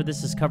drawing. Whatever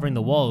this is covering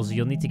the walls,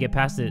 you'll need to get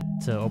past it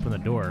to open the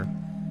door.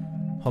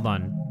 Hold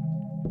on.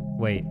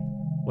 Wait.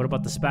 What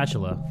about the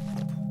spatula?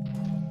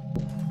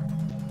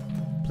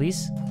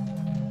 Please?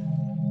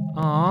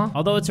 Aww.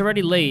 Although it's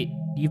already late,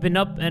 you've been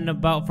up and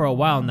about for a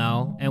while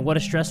now, and what a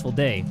stressful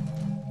day.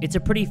 It's a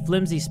pretty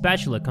flimsy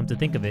spatula, come to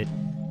think of it.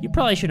 You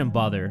probably shouldn't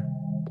bother.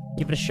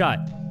 Give it a shot.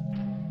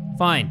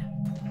 Fine.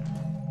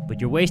 But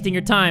you're wasting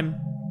your time.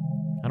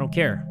 I don't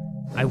care.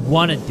 I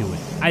want to do it.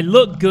 I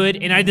look good,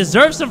 and I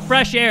deserve some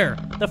fresh air.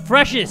 The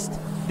freshest.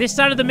 This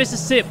side of the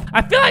Mississippi.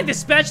 I feel like this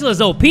spatula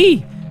is OP.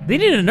 They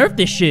need to nerf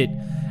this shit.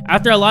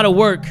 After a lot of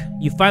work,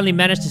 you finally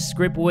managed to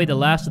scrape away the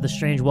last of the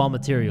strange wall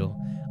material.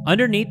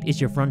 Underneath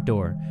is your front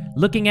door.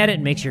 Looking at it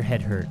makes your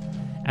head hurt.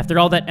 After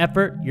all that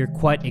effort, you're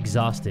quite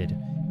exhausted.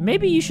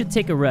 Maybe you should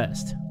take a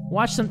rest.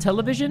 Watch some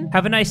television?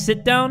 Have a nice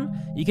sit down?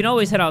 You can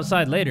always head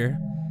outside later.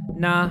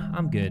 Nah,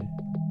 I'm good.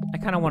 I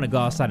kind of want to go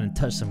outside and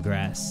touch some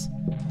grass.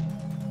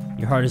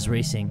 Your heart is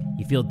racing.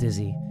 You feel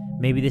dizzy.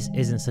 Maybe this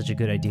isn't such a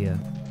good idea.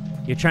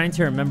 You're trying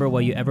to remember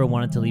why you ever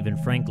wanted to leave, and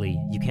frankly,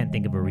 you can't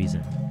think of a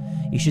reason.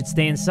 You should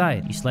stay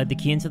inside. You slide the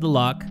key into the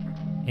lock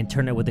and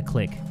turn it with a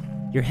click.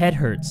 Your head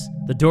hurts.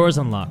 The door is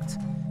unlocked.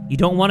 You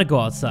don't want to go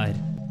outside.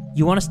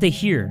 You want to stay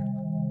here.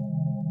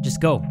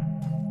 Just go.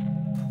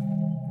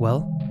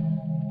 Well,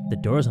 the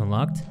door is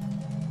unlocked.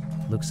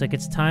 Looks like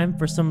it's time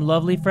for some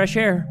lovely fresh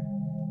air.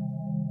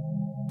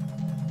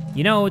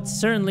 You know, it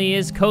certainly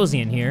is cozy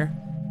in here.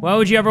 Why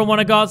would you ever want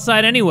to go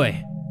outside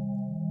anyway?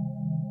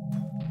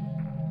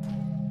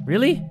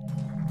 Really?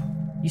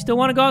 You still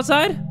want to go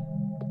outside?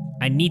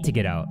 I need to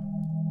get out.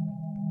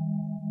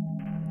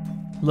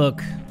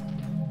 Look,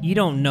 you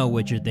don't know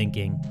what you're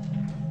thinking.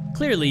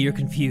 Clearly, you're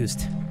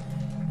confused.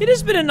 It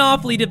has been an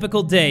awfully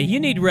difficult day. You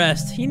need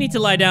rest. You need to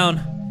lie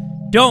down.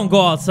 Don't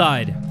go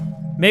outside.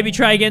 Maybe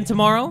try again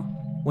tomorrow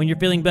when you're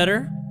feeling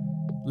better.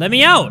 Let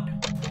me out.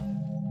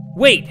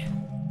 Wait,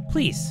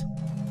 please.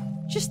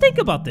 Just think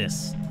about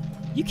this.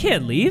 You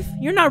can't leave.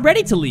 You're not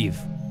ready to leave.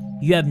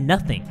 You have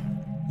nothing.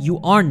 You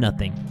are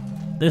nothing.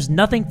 There's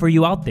nothing for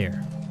you out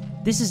there.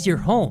 This is your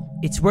home.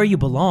 It's where you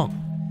belong.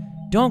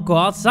 Don't go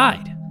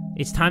outside.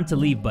 It's time to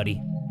leave,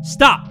 buddy.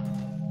 Stop!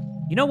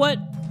 You know what?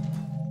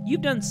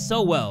 You've done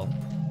so well.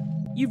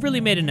 You've really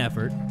made an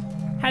effort.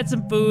 Had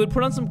some food,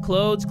 put on some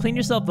clothes, cleaned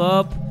yourself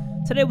up.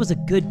 Today was a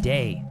good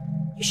day.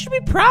 You should be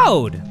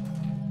proud.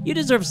 You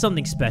deserve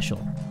something special.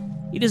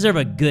 You deserve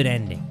a good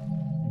ending.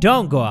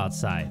 Don't go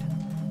outside.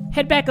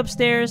 Head back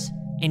upstairs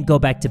and go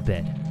back to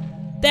bed.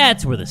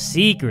 That's where the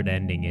secret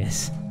ending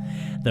is.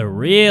 The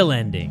real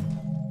ending.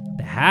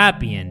 The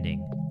happy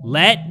ending.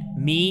 Let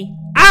me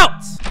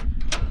out!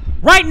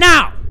 Right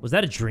now! Was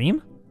that a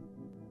dream?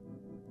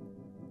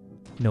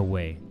 No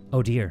way.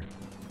 Oh dear.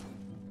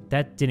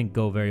 That didn't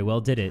go very well,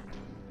 did it?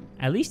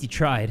 At least you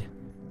tried.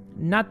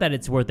 Not that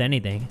it's worth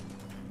anything.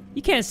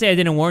 You can't say I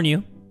didn't warn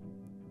you.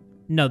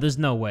 No, there's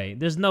no way.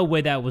 There's no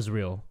way that was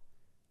real.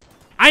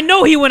 I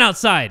know he went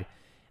outside!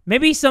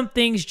 Maybe some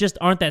things just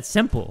aren't that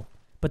simple.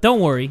 But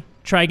don't worry.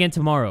 Try again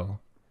tomorrow.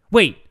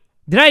 Wait,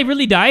 did I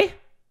really die?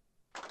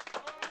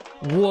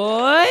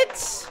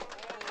 What?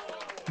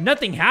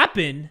 Nothing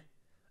happened?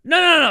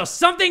 No.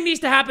 Something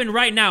needs to happen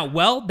right now.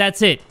 Well,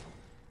 that's it.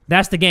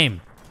 That's the game.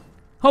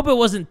 Hope it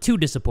wasn't too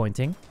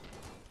disappointing.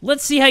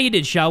 Let's see how you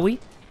did, shall we?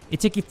 It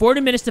took you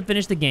 40 minutes to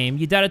finish the game.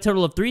 You died a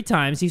total of 3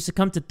 times. You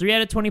succumbed to 3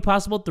 out of 20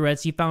 possible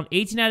threats. You found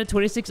 18 out of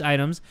 26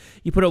 items.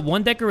 You put up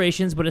 1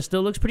 decorations, but it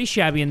still looks pretty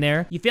shabby in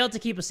there. You failed to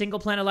keep a single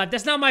plant alive.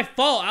 That's not my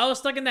fault. I was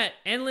stuck in that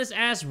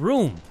endless-ass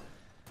room.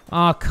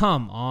 Aw,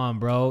 come on,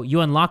 bro.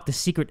 You unlocked the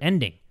secret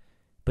ending,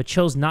 but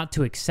chose not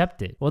to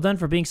accept it. Well done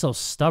for being so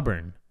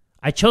stubborn.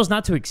 I chose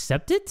not to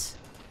accept it?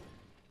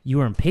 You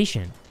were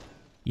impatient.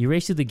 You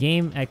raced through the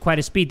game at quite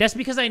a speed. That's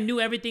because I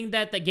knew everything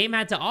that the game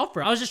had to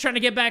offer. I was just trying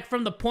to get back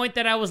from the point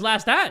that I was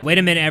last at. Wait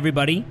a minute,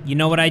 everybody. You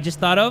know what I just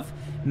thought of?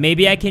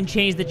 Maybe I can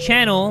change the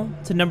channel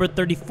to number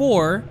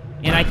 34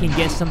 and I can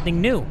get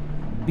something new.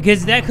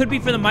 Because that could be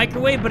for the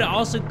microwave, but it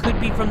also could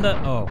be from the...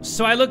 Oh.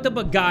 So I looked up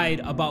a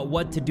guide about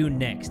what to do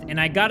next, and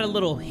I got a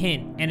little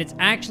hint, and it's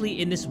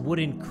actually in this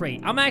wooden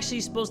crate. I'm actually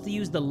supposed to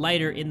use the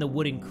lighter in the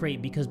wooden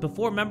crate, because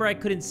before, remember, I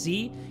couldn't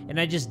see, and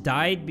I just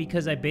died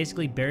because I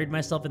basically buried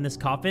myself in this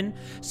coffin.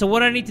 So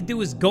what I need to do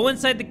is go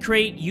inside the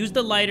crate, use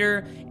the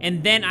lighter,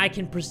 and then I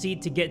can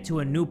proceed to get to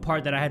a new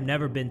part that I have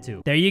never been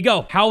to. There you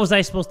go. How was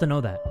I supposed to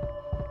know that?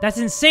 That's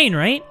insane,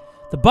 right?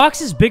 The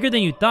box is bigger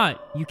than you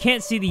thought. You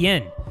can't see the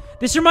end.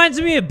 This reminds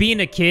me of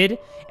being a kid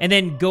and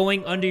then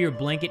going under your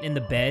blanket in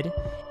the bed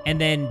and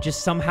then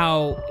just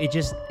somehow it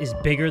just is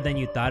bigger than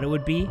you thought it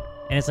would be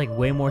and it's like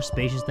way more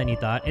spacious than you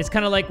thought. It's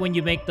kind of like when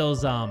you make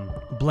those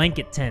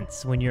blanket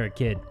tents when you're a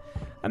kid.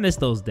 I miss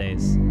those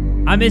days.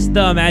 I miss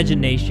the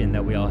imagination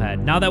that we all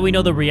had. Now that we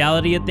know the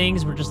reality of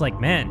things, we're just like,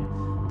 man,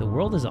 the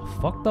world is a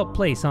fucked up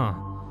place, huh?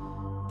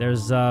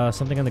 There's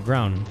something on the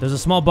ground. There's a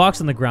small box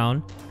on the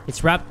ground.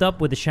 It's wrapped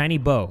up with a shiny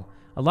bow.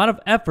 A lot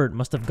of effort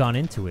must have gone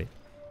into it.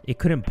 It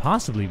couldn't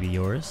possibly be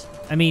yours.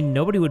 I mean,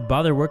 nobody would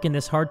bother working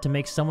this hard to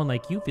make someone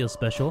like you feel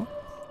special,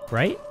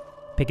 right?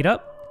 Pick it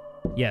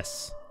up?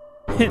 Yes.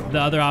 The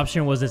other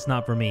option was it's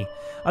not for me.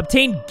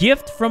 Obtain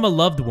gift from a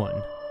loved one.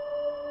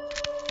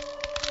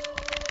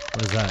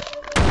 What is that?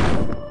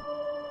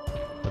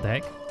 What the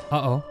heck?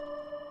 Uh-oh.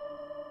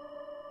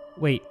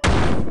 Wait.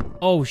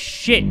 Oh,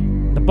 shit.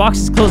 The box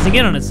is closing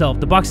in on itself.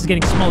 The box is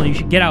getting smaller. You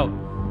should get out.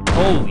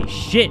 Holy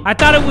shit. I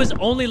thought it was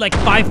only like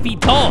 5 feet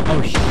tall.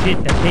 Oh,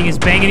 shit. That thing is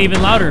banging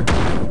even louder.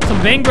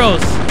 Some bang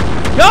bros.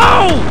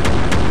 No!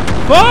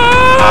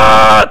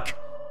 Fuck!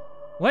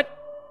 What?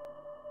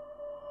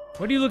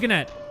 What are you looking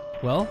at?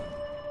 Well,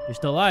 you're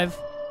still alive.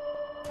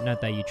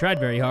 Not that you tried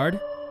very hard.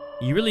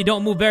 You really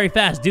don't move very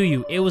fast, do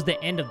you? It was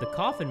the end of the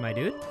coffin, my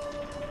dude.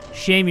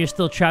 Shame you're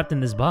still trapped in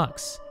this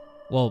box.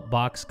 Well,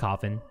 box,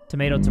 coffin,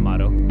 tomato,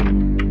 tomato.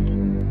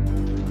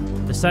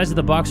 The sides of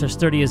the box are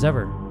sturdy as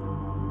ever.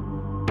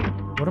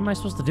 What am I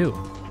supposed to do?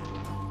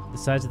 The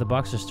sides of the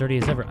box are sturdy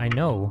as ever. I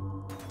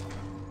know.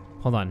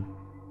 Hold on.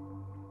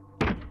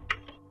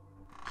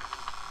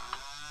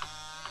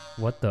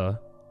 What the?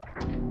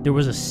 There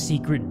was a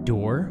secret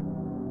door?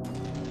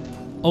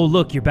 Oh,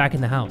 look, you're back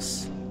in the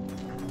house.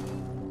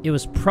 It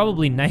was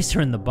probably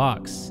nicer in the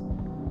box.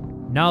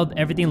 Now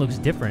everything looks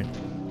different.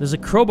 There's a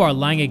crowbar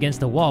lying against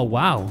the wall.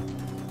 Wow.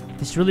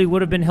 This really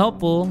would have been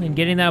helpful in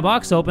getting that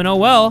box open. Oh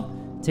well.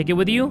 Take it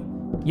with you?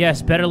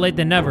 Yes, better late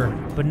than never.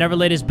 But never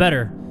late is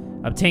better.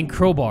 Obtain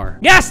crowbar.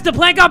 Yes, the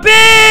plant got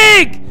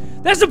big!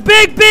 That's a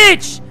big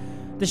bitch!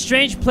 The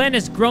strange plant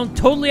has grown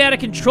totally out of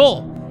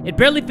control. It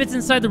barely fits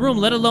inside the room,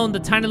 let alone the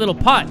tiny little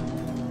pot.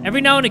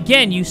 Every now and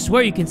again, you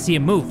swear you can see it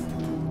move.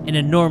 An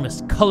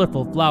enormous,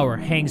 colorful flower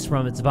hangs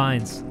from its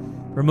vines.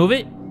 Remove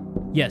it?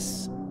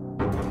 Yes.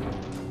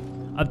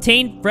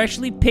 Obtain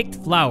freshly picked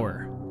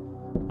flower.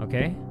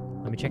 Okay,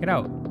 let me check it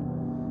out.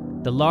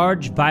 The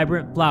large,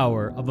 vibrant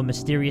flower of a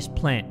mysterious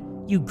plant.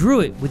 You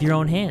grew it with your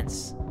own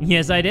hands.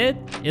 Yes, I did.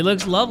 It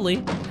looks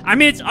lovely. I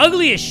mean, it's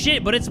ugly as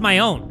shit, but it's my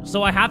own.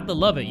 So I have to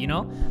love it, you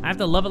know? I have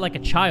to love it like a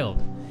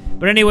child.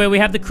 But anyway, we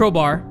have the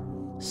crowbar.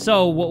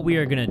 So what we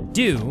are gonna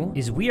do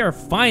is we are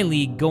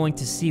finally going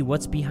to see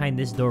what's behind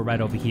this door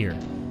right over here.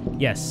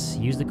 Yes,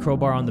 use the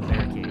crowbar on the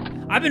barricade.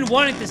 I've been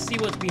wanting to see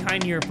what's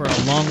behind here for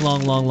a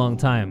long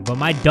time, but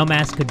my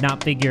dumbass could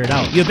not figure it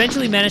out. You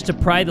eventually managed to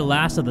pry the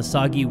last of the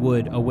soggy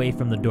wood away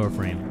from the door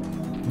frame.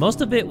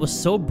 Most of it was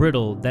so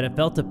brittle that it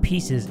fell to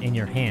pieces in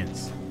your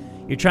hands.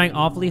 You're trying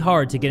awfully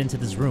hard to get into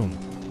this room,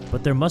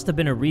 but there must have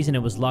been a reason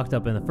it was locked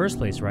up in the first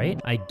place, right?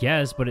 I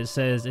guess, but it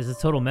says, it's a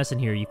total mess in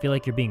here. You feel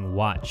like you're being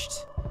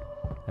watched.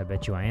 I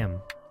bet you I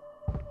am.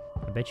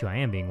 I bet you I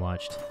am being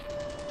watched.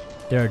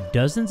 There are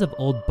dozens of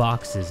old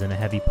boxes in a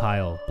heavy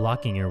pile,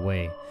 blocking your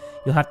way.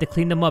 You'll have to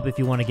clean them up if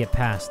you want to get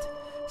past.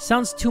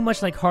 Sounds too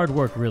much like hard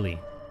work, really.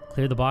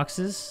 Clear the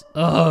boxes?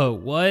 Oh,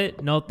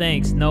 what? No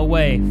thanks, no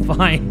way.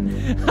 Fine.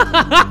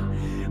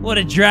 What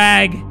a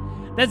drag.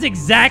 That's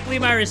exactly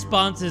my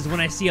responses when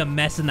I see a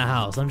mess in the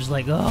house. I'm just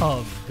like,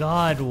 oh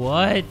God,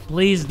 what?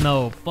 Please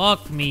no,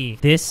 fuck me.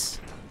 This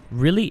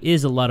really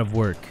is a lot of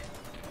work.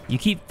 You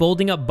keep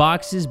folding up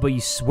boxes, but you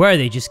swear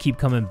they just keep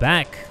coming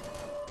back.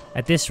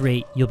 At this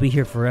rate, you'll be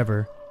here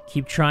forever.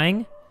 Keep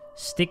trying.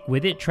 Stick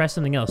with it. Try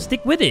something else.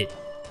 Stick with it.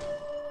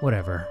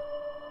 Whatever.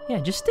 Yeah,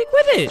 just stick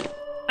with it.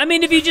 I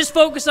mean, if you just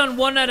focus on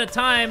one at a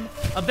time,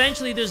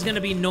 eventually there's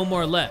gonna be no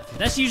more left.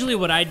 That's usually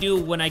what I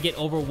do when I get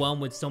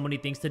overwhelmed with so many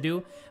things to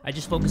do. I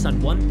just focus on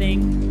one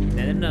thing,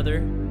 then another,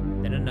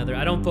 then another.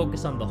 I don't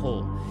focus on the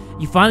whole.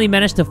 You finally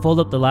managed to fold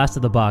up the last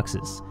of the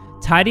boxes,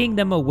 tidying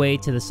them away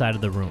to the side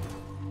of the room.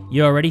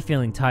 You're already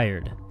feeling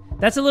tired.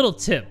 That's a little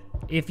tip.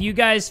 If you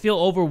guys feel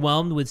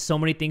overwhelmed with so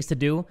many things to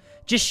do,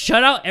 just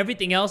shut out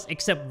everything else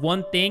except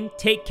one thing,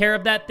 take care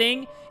of that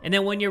thing, and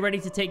then when you're ready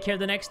to take care of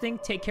the next thing,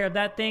 take care of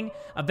that thing.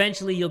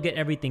 Eventually, you'll get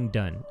everything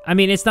done. I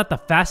mean, it's not the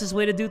fastest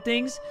way to do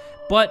things,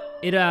 but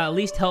it'll at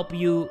least help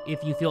you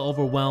if you feel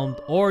overwhelmed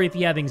or if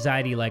you have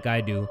anxiety like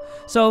I do.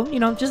 So, you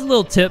know, just a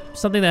little tip,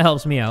 something that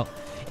helps me out.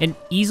 An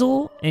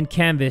easel and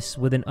canvas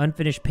with an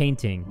unfinished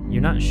painting.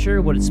 You're not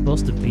sure what it's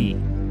supposed to be,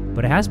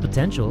 but it has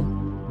potential.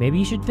 Maybe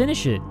you should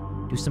finish it.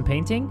 Do some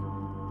painting?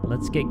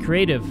 Let's get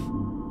creative.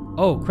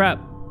 Oh, crap.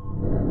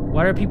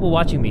 Why are people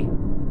watching me?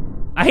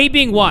 I hate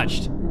being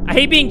watched. I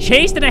hate being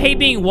chased and I hate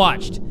being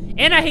watched.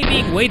 And I hate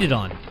being waited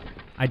on.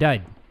 I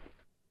died.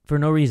 For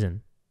no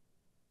reason.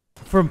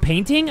 From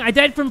painting? I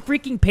died from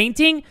freaking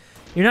painting?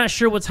 You're not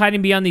sure what's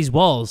hiding beyond these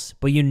walls,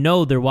 but you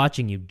know they're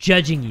watching you,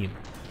 judging you.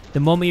 The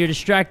moment you're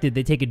distracted,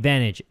 they take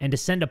advantage and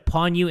descend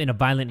upon you in a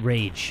violent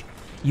rage.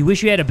 You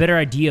wish you had a better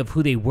idea of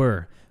who they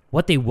were,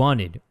 what they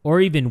wanted,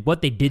 or even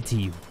what they did to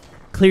you.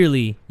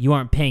 Clearly, you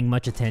aren't paying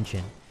much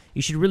attention.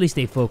 You should really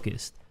stay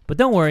focused. But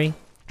don't worry,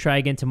 try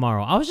again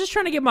tomorrow. I was just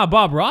trying to get my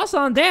Bob Ross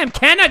on. Damn,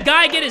 can a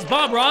guy get his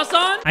Bob Ross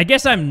on? I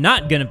guess I'm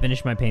not gonna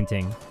finish my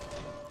painting.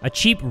 A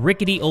cheap,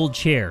 rickety old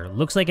chair.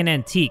 Looks like an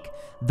antique,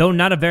 though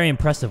not a very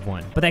impressive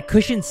one. But that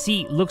cushioned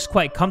seat looks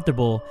quite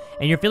comfortable,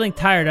 and you're feeling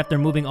tired after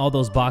moving all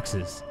those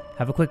boxes.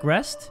 Have a quick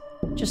rest?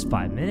 Just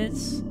 5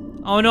 minutes.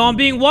 Oh no, I'm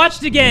being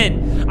watched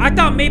again. I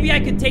thought maybe I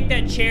could take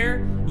that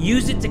chair,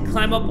 use it to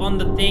climb up on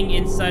the thing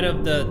inside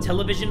of the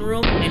television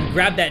room, and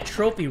grab that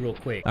trophy real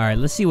quick. All right,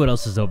 let's see what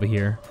else is over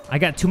here. I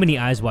got too many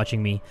eyes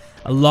watching me.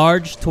 A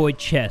large toy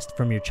chest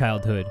from your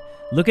childhood.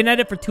 Looking at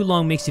it for too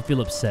long makes you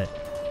feel upset.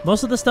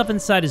 Most of the stuff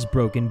inside is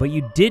broken, but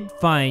you did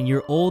find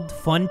your old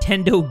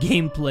Funtendo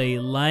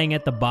gameplay lying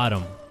at the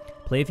bottom.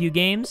 Play a few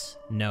games?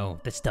 No,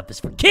 that stuff is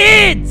for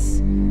kids!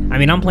 I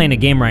mean, I'm playing a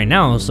game right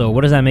now, so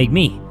what does that make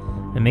me?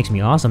 It makes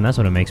me awesome, that's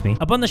what it makes me.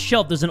 Up on the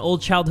shelf, there's an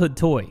old childhood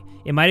toy.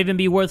 It might even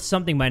be worth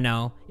something by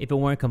now if it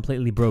weren't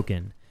completely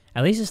broken.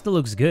 At least it still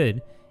looks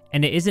good,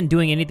 and it isn't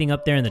doing anything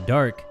up there in the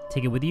dark.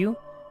 Take it with you?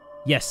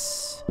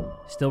 Yes,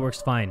 still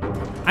works fine.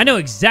 I know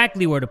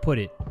exactly where to put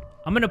it.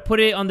 I'm gonna put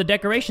it on the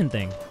decoration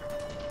thing.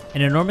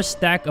 An enormous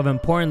stack of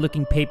important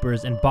looking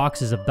papers and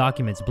boxes of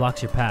documents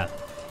blocks your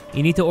path.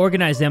 You need to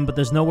organize them, but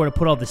there's nowhere to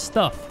put all this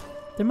stuff.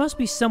 There must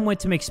be some way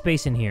to make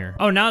space in here.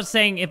 Oh, now it's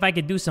saying if I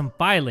could do some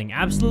filing.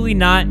 Absolutely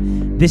not.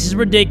 This is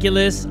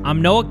ridiculous.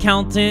 I'm no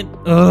accountant.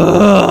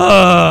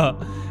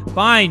 Ugh.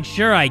 Fine,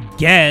 sure, I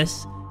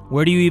guess.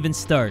 Where do you even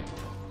start?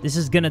 This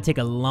is gonna take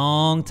a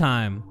long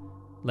time.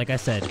 Like I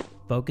said,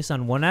 focus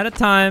on one at a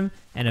time,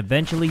 and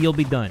eventually you'll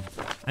be done.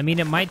 I mean,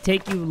 it might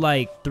take you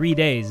like 3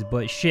 days,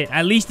 but shit,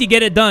 at least you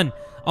get it done.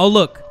 Oh,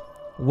 look.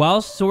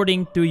 While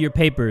sorting through your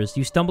papers,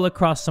 you stumble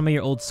across some of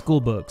your old school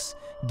books.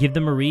 Give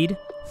them a read.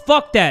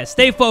 Fuck that.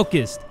 Stay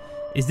focused.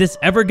 Is this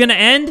ever gonna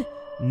end?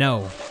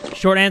 No.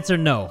 Short answer,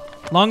 no.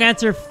 Long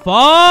answer,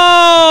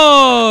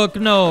 fuck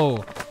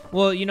no.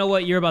 Well, you know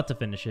what? You're about to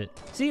finish it.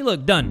 See,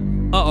 look,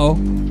 done. Uh-oh.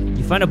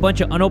 You find a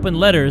bunch of unopened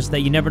letters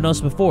that you never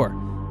noticed before.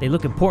 They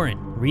look important.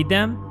 Read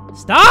them.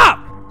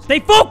 Stop! Stay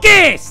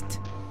focused!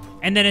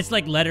 And then it's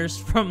like letters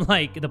from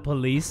like the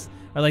police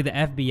or like the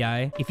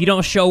FBI. If you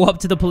don't show up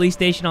to the police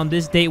station on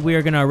this date, we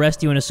are gonna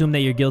arrest you and assume that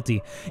you're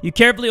guilty. You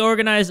carefully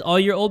organize all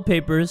your old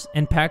papers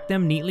and pack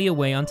them neatly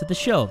away onto the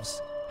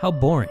shelves. How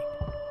boring.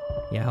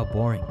 Yeah, how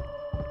boring.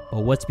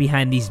 But what's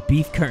behind these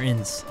beef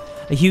curtains?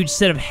 A huge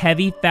set of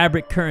heavy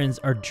fabric curtains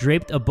are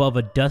draped above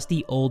a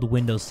dusty old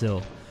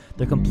windowsill.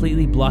 They're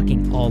completely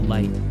blocking all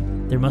light.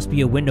 There must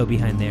be a window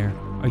behind there.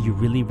 Are you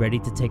really ready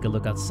to take a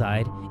look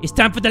outside? It's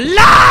time for the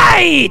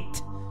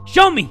light!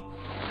 Show me!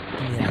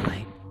 Give me that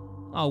light.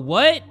 Oh,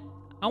 what?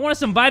 I wanted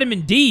some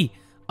vitamin D.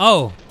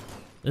 Oh,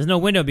 there's no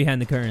window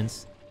behind the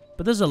curtains.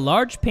 But there's a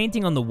large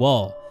painting on the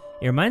wall.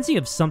 It reminds me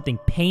of something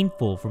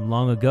painful from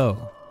long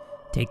ago.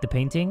 Take the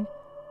painting?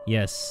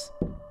 Yes.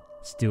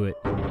 Let's do it.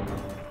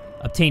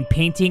 Obtain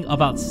painting of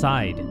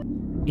outside.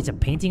 It's a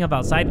painting of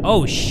outside?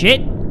 Oh,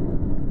 shit!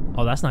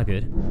 Oh, that's not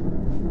good.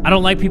 I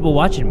don't like people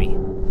watching me.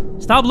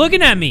 Stop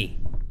looking at me!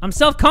 I'm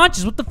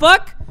self-conscious, what the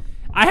fuck?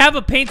 I have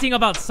a painting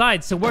of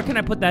outside, so where can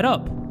I put that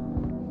up?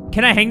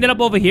 Can I hang that up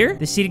over here?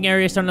 The seating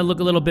area is starting to look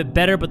a little bit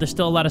better, but there's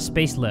still a lot of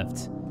space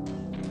left.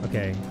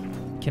 Okay.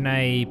 Can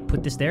I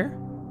put this there?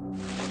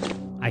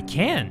 I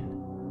can.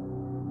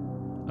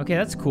 Okay,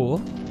 that's cool.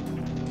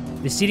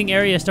 The seating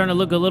area is starting to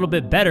look a little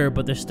bit better,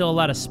 but there's still a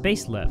lot of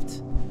space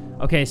left.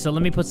 Okay, so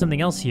let me put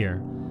something else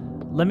here.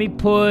 Let me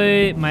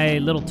put my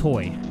little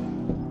toy.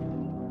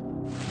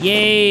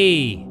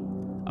 Yay!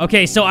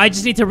 Okay, so I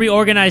just need to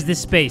reorganize this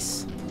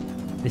space.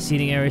 The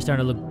seating area is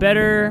starting to look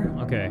better.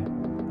 Okay.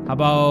 How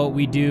about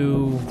we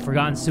do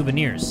forgotten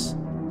souvenirs?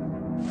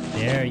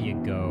 There you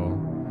go.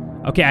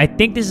 Okay, I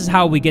think this is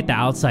how we get the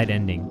outside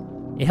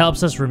ending. It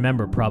helps us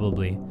remember,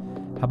 probably.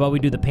 How about we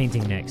do the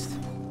painting next?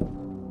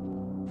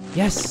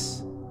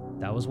 Yes!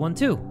 That was one,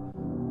 too.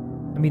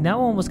 I mean, that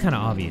one was kind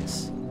of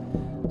obvious.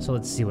 So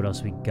let's see what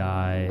else we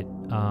got.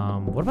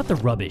 What about the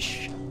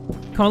rubbish?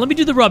 Come on, let me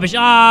do the rubbish.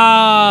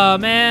 Ah,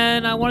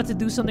 man, I wanted to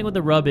do something with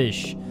the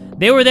rubbish.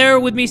 They were there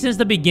with me since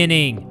the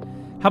beginning.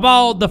 How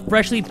about the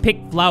freshly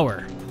picked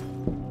flower?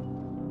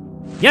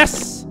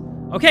 Yes!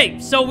 Okay,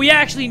 so we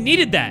actually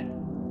needed that.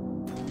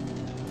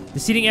 The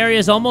seating area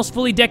is almost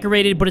fully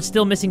decorated, but it's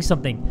still missing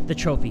something. The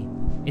trophy.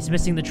 It's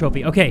missing the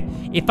trophy. Okay,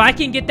 if I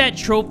can get that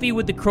trophy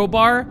with the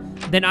crowbar,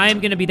 then I am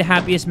going to be the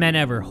happiest man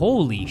ever.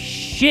 Holy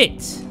shit.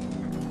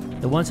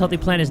 The once healthy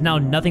plant is now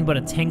nothing but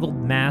a tangled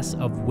mass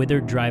of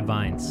withered dry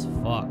vines.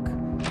 Fuck.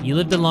 You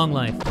lived a long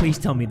life. Please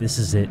tell me this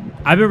is it.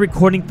 I've been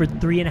recording for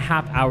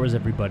 3.5 hours,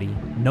 everybody.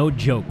 No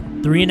joke.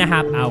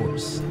 3.5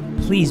 hours.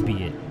 Please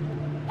be it.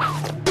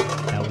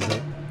 That was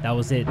it. That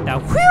was it.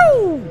 That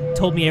whew,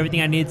 told me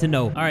everything I needed to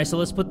know. All right, so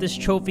let's put this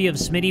trophy of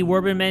Smitty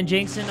Werberman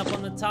Jackson up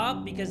on the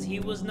top because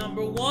he was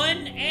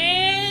 #1.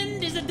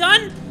 And is it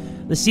done?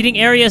 The seating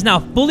area is now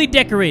fully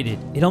decorated.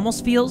 It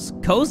almost feels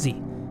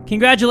cozy.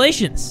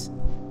 Congratulations.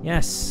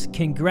 Yes,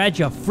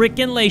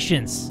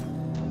 congratulations.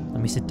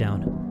 Let me sit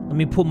down. Let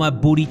me put my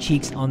booty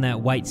cheeks on that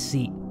white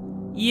seat.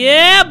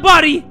 Yeah,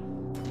 buddy!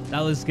 That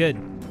looks good.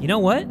 You know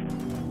what?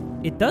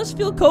 It does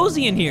feel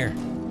cozy in here.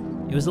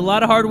 It was a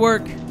lot of hard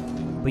work,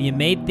 but you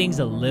made things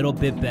a little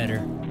bit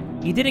better.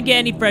 You didn't get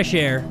any fresh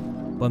air,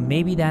 but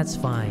maybe that's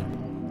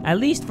fine. At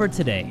least for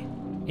today.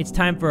 It's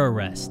time for a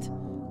rest.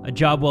 A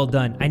job well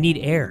done. I need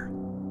air.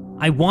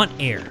 I want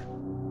air.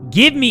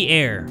 Give me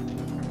air.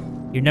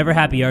 You're never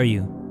happy, are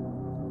you?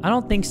 I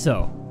don't think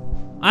so.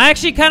 I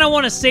actually kind of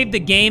want to save the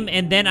game,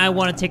 and then I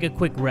want to take a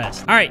quick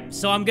rest. All right,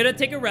 so I'm going to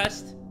take a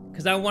rest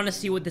because I want to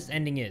see what this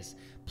ending is.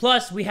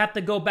 Plus, we have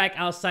to go back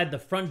outside the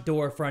front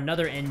door for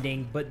another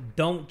ending, but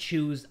don't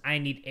choose I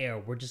need air.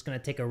 We're just going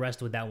to take a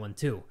rest with that one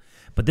too.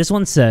 But this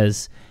one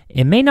says,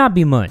 it may not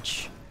be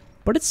much,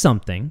 but it's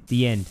something.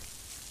 The end.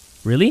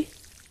 Really?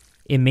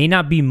 It may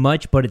not be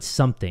much, but it's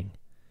something.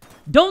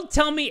 Don't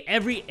tell me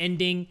every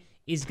ending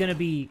is going to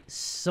be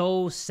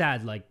so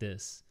sad like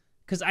this.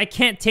 Because I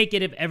can't take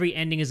it if every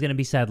ending is going to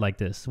be sad like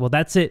this. Well,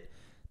 that's it.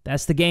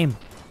 That's the game.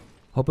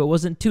 Hope it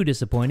wasn't too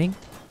disappointing.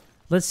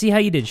 Let's see how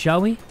you did,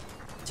 shall we?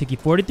 Took you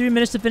 43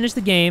 minutes to finish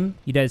the game.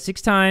 You died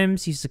 6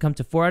 times. You succumbed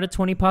to 4 out of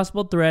 20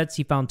 possible threats.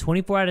 You found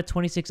 24 out of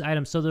 26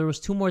 items. So there was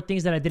 2 more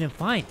things that I didn't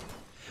find.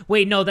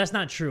 Wait, no, that's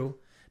not true.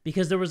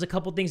 Because there was a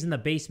couple things in the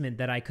basement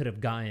that I could have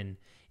gotten.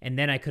 And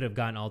then I could have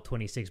gotten all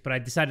 26. But I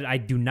decided I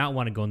do not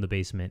want to go in the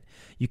basement.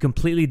 You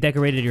completely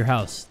decorated your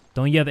house.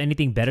 Don't you have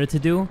anything better to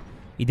do?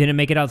 You didn't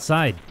make it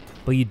outside,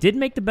 but you did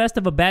make the best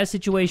of a bad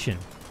situation.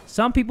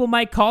 Some people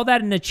might call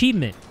that an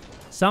achievement.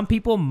 Some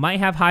people might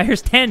have higher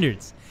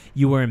standards.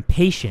 You were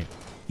impatient.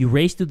 You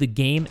raced through the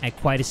game at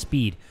quite a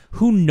speed.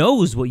 Who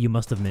knows what you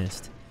must have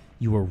missed?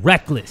 You were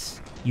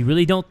reckless. You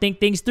really don't think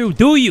things through,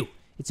 do you?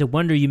 It's a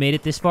wonder you made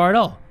it this far at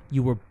all.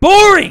 You were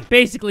boring!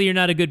 Basically, you're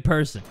not a good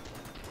person.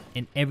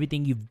 And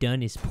everything you've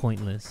done is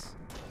pointless.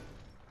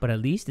 But at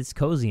least it's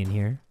cozy in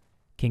here.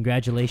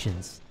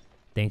 Congratulations.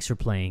 Thanks for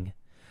playing.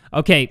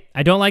 Okay,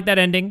 I don't like that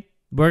ending.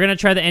 We're going to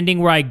try the ending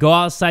where I go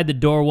outside the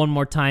door one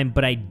more time,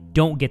 but I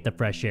don't get the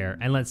fresh air.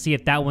 And let's see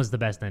if that one's the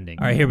best ending.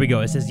 All right, here we go.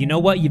 It says, you know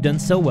what? You've done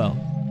so well.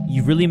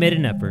 You've really made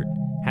an effort.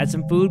 Had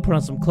some food, put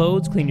on some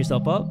clothes, cleaned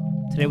yourself up.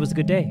 Today was a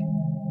good day.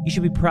 You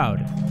should be proud.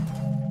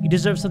 You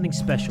deserve something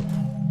special.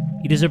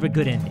 You deserve a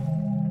good ending.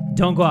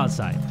 Don't go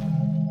outside.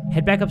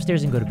 Head back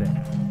upstairs and go to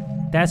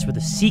bed. That's where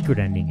the secret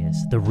ending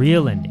is. The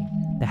real ending.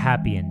 The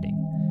happy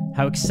ending.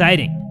 How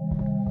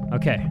exciting.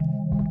 Okay.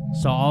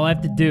 So all I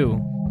have to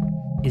do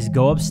is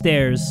go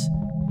upstairs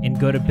and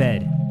go to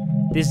bed.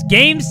 This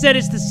game said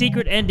it's the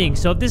secret ending,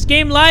 so if this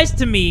game lies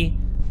to me,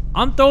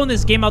 I'm throwing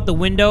this game out the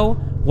window,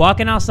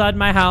 walking outside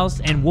my house,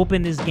 and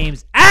whooping this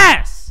game's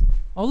ass!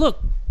 Oh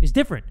look, it's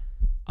different.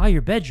 Ah,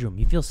 your bedroom.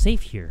 You feel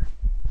safe here.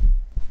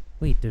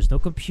 Wait, there's no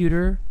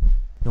computer,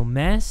 no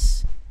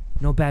mess,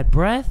 no bad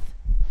breath,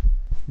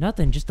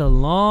 nothing, just a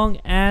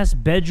long-ass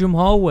bedroom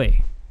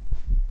hallway.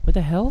 What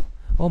the hell?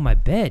 Oh, my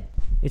bed.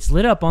 It's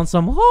lit up on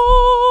some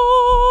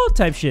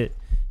type shit.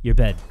 Your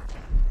bed.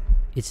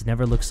 It's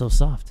never looked so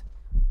soft.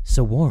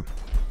 So warm.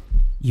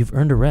 You've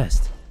earned a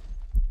rest.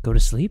 Go to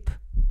sleep?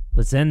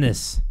 Let's end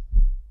this.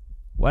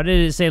 Why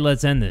did it say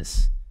let's end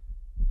this?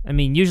 I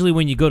mean, usually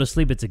when you go to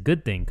sleep, it's a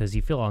good thing because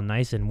you feel all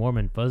nice and warm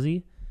and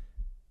fuzzy.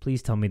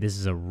 Please tell me this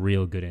is a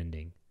real good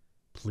ending.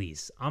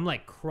 Please. I'm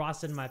like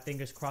crossing my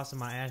fingers, crossing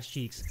my ass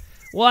cheeks.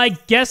 Well, I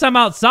guess I'm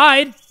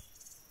outside.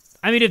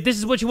 I mean, if this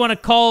is what you want to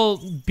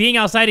call being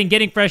outside and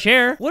getting fresh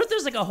air. What if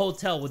there's like a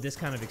hotel with this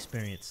kind of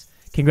experience?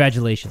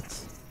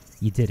 Congratulations.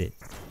 You did it.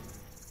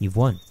 You've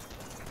won.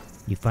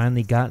 You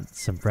finally got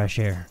some fresh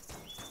air.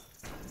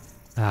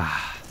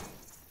 Ah,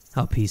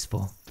 how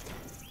peaceful.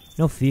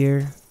 No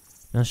fear,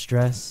 no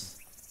stress,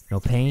 no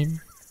pain.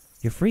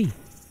 You're free.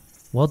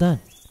 Well done.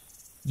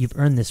 You've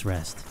earned this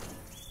rest.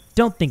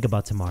 Don't think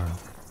about tomorrow.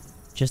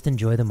 Just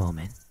enjoy the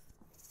moment.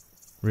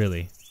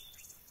 Really?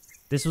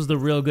 This was the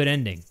real good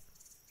ending.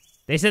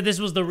 They said this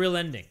was the real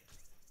ending.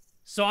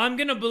 So I'm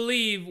gonna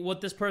believe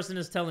what this person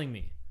is telling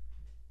me.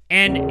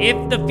 And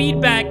if the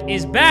feedback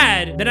is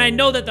bad, then I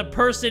know that the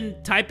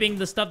person typing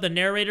the stuff, the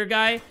narrator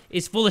guy,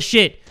 is full of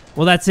shit.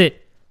 Well, that's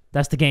it.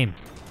 That's the game.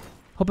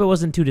 Hope it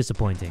wasn't too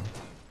disappointing.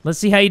 Let's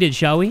see how you did,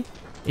 shall we?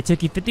 It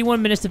took you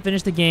 51 minutes to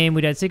finish the game.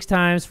 We died 6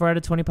 times, 4 out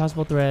of 20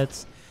 possible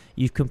threats.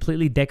 You've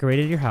completely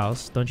decorated your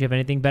house. Don't you have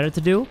anything better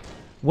to do?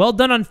 Well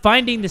done on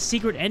finding the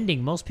secret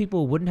ending. Most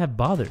people wouldn't have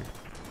bothered.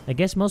 I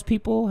guess most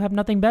people have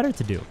nothing better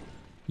to do.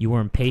 You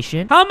were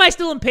impatient. How am I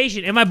still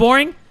impatient? Am I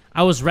boring?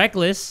 I was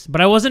reckless,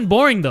 but I wasn't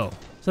boring though.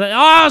 So that,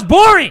 I was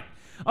boring!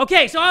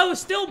 Okay, so I was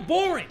still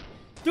boring.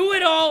 Through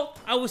it all,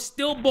 I was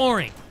still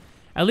boring.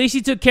 At least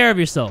you took care of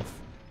yourself.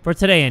 For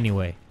today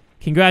anyway.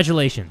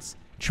 Congratulations.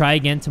 Try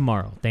again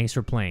tomorrow. Thanks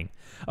for playing.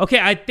 Okay,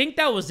 I think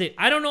that was it.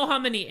 I don't know how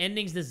many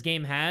endings this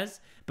game has,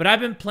 but I've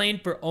been playing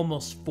for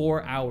almost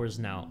 4 hours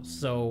now.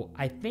 So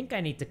I think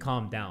I need to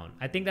calm down.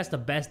 I think that's the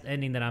best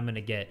ending that I'm going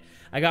to get.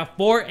 I got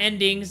 4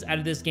 endings out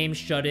of this game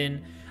shut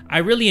in. I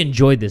really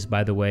enjoyed this,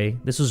 by the way.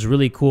 This was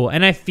really cool.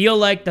 And I feel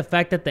like the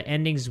fact that the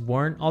endings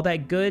weren't all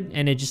that good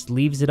and it just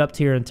leaves it up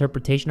to your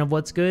interpretation of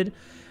what's good,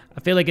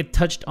 I feel like it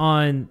touched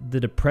on the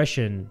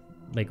depression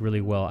like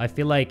really well. I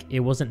feel like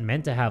it wasn't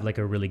meant to have like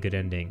a really good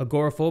ending.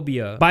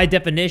 Agoraphobia, by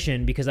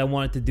definition, because I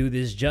wanted to do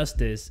this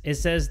justice, it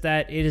says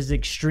that it is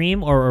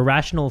extreme or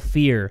irrational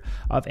fear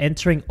of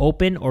entering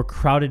open or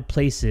crowded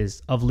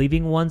places, of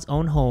leaving one's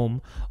own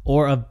home,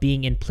 or of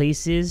being in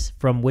places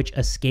from which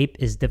escape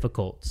is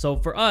difficult. So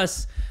for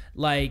us,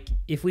 like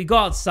if we go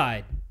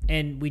outside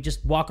and we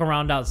just walk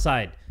around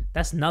outside,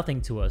 that's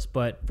nothing to us.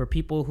 But for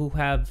people who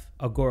have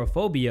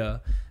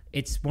agoraphobia,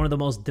 it's one of the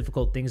most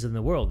difficult things in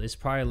the world. It's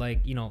probably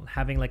like, you know,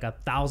 having like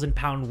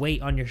 1,000-pound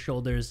weight on your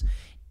shoulders,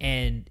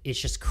 and it's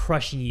just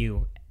crushing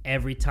you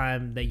every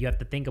time that you have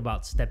to think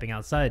about stepping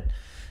outside.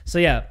 So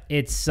yeah,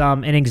 it's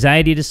an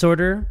anxiety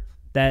disorder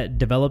that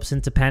develops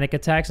into panic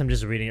attacks. I'm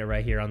just reading it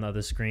right here on the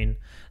other screen.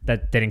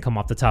 That didn't come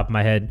off the top of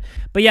my head.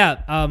 But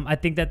yeah, I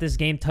think that this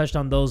game touched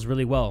on those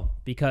really well,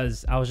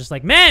 because I was just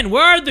like, man,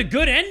 where are the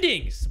good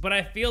endings? But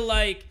I feel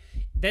like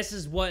this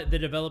is what the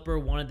developer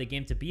wanted the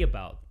game to be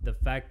about. The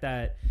fact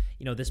that,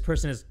 you know, this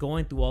person is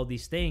going through all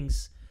these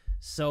things,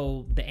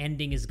 so the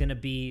ending is going to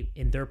be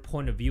in their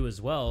point of view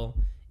as well.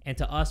 And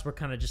to us, we're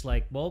kind of just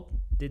like, well,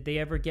 did they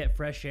ever get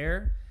fresh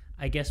air?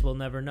 I guess we'll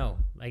never know.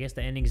 I guess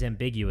the ending's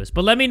ambiguous.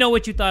 But let me know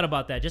what you thought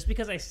about that. Just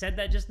because I said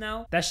that just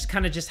now, that's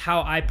kind of just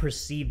how I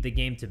perceive the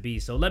game to be.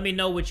 So let me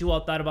know what you all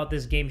thought about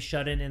this game,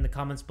 Shut In the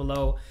comments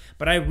below.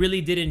 But I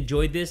really did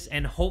enjoy this,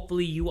 and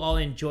hopefully you all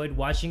enjoyed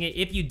watching it.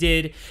 If you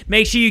did,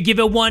 make sure you give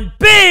it one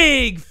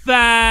big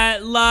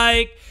fat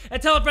like. And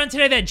tell a friend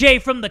today that Jay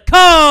from the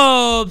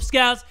Kubz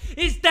Scouts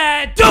is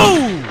that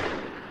dude!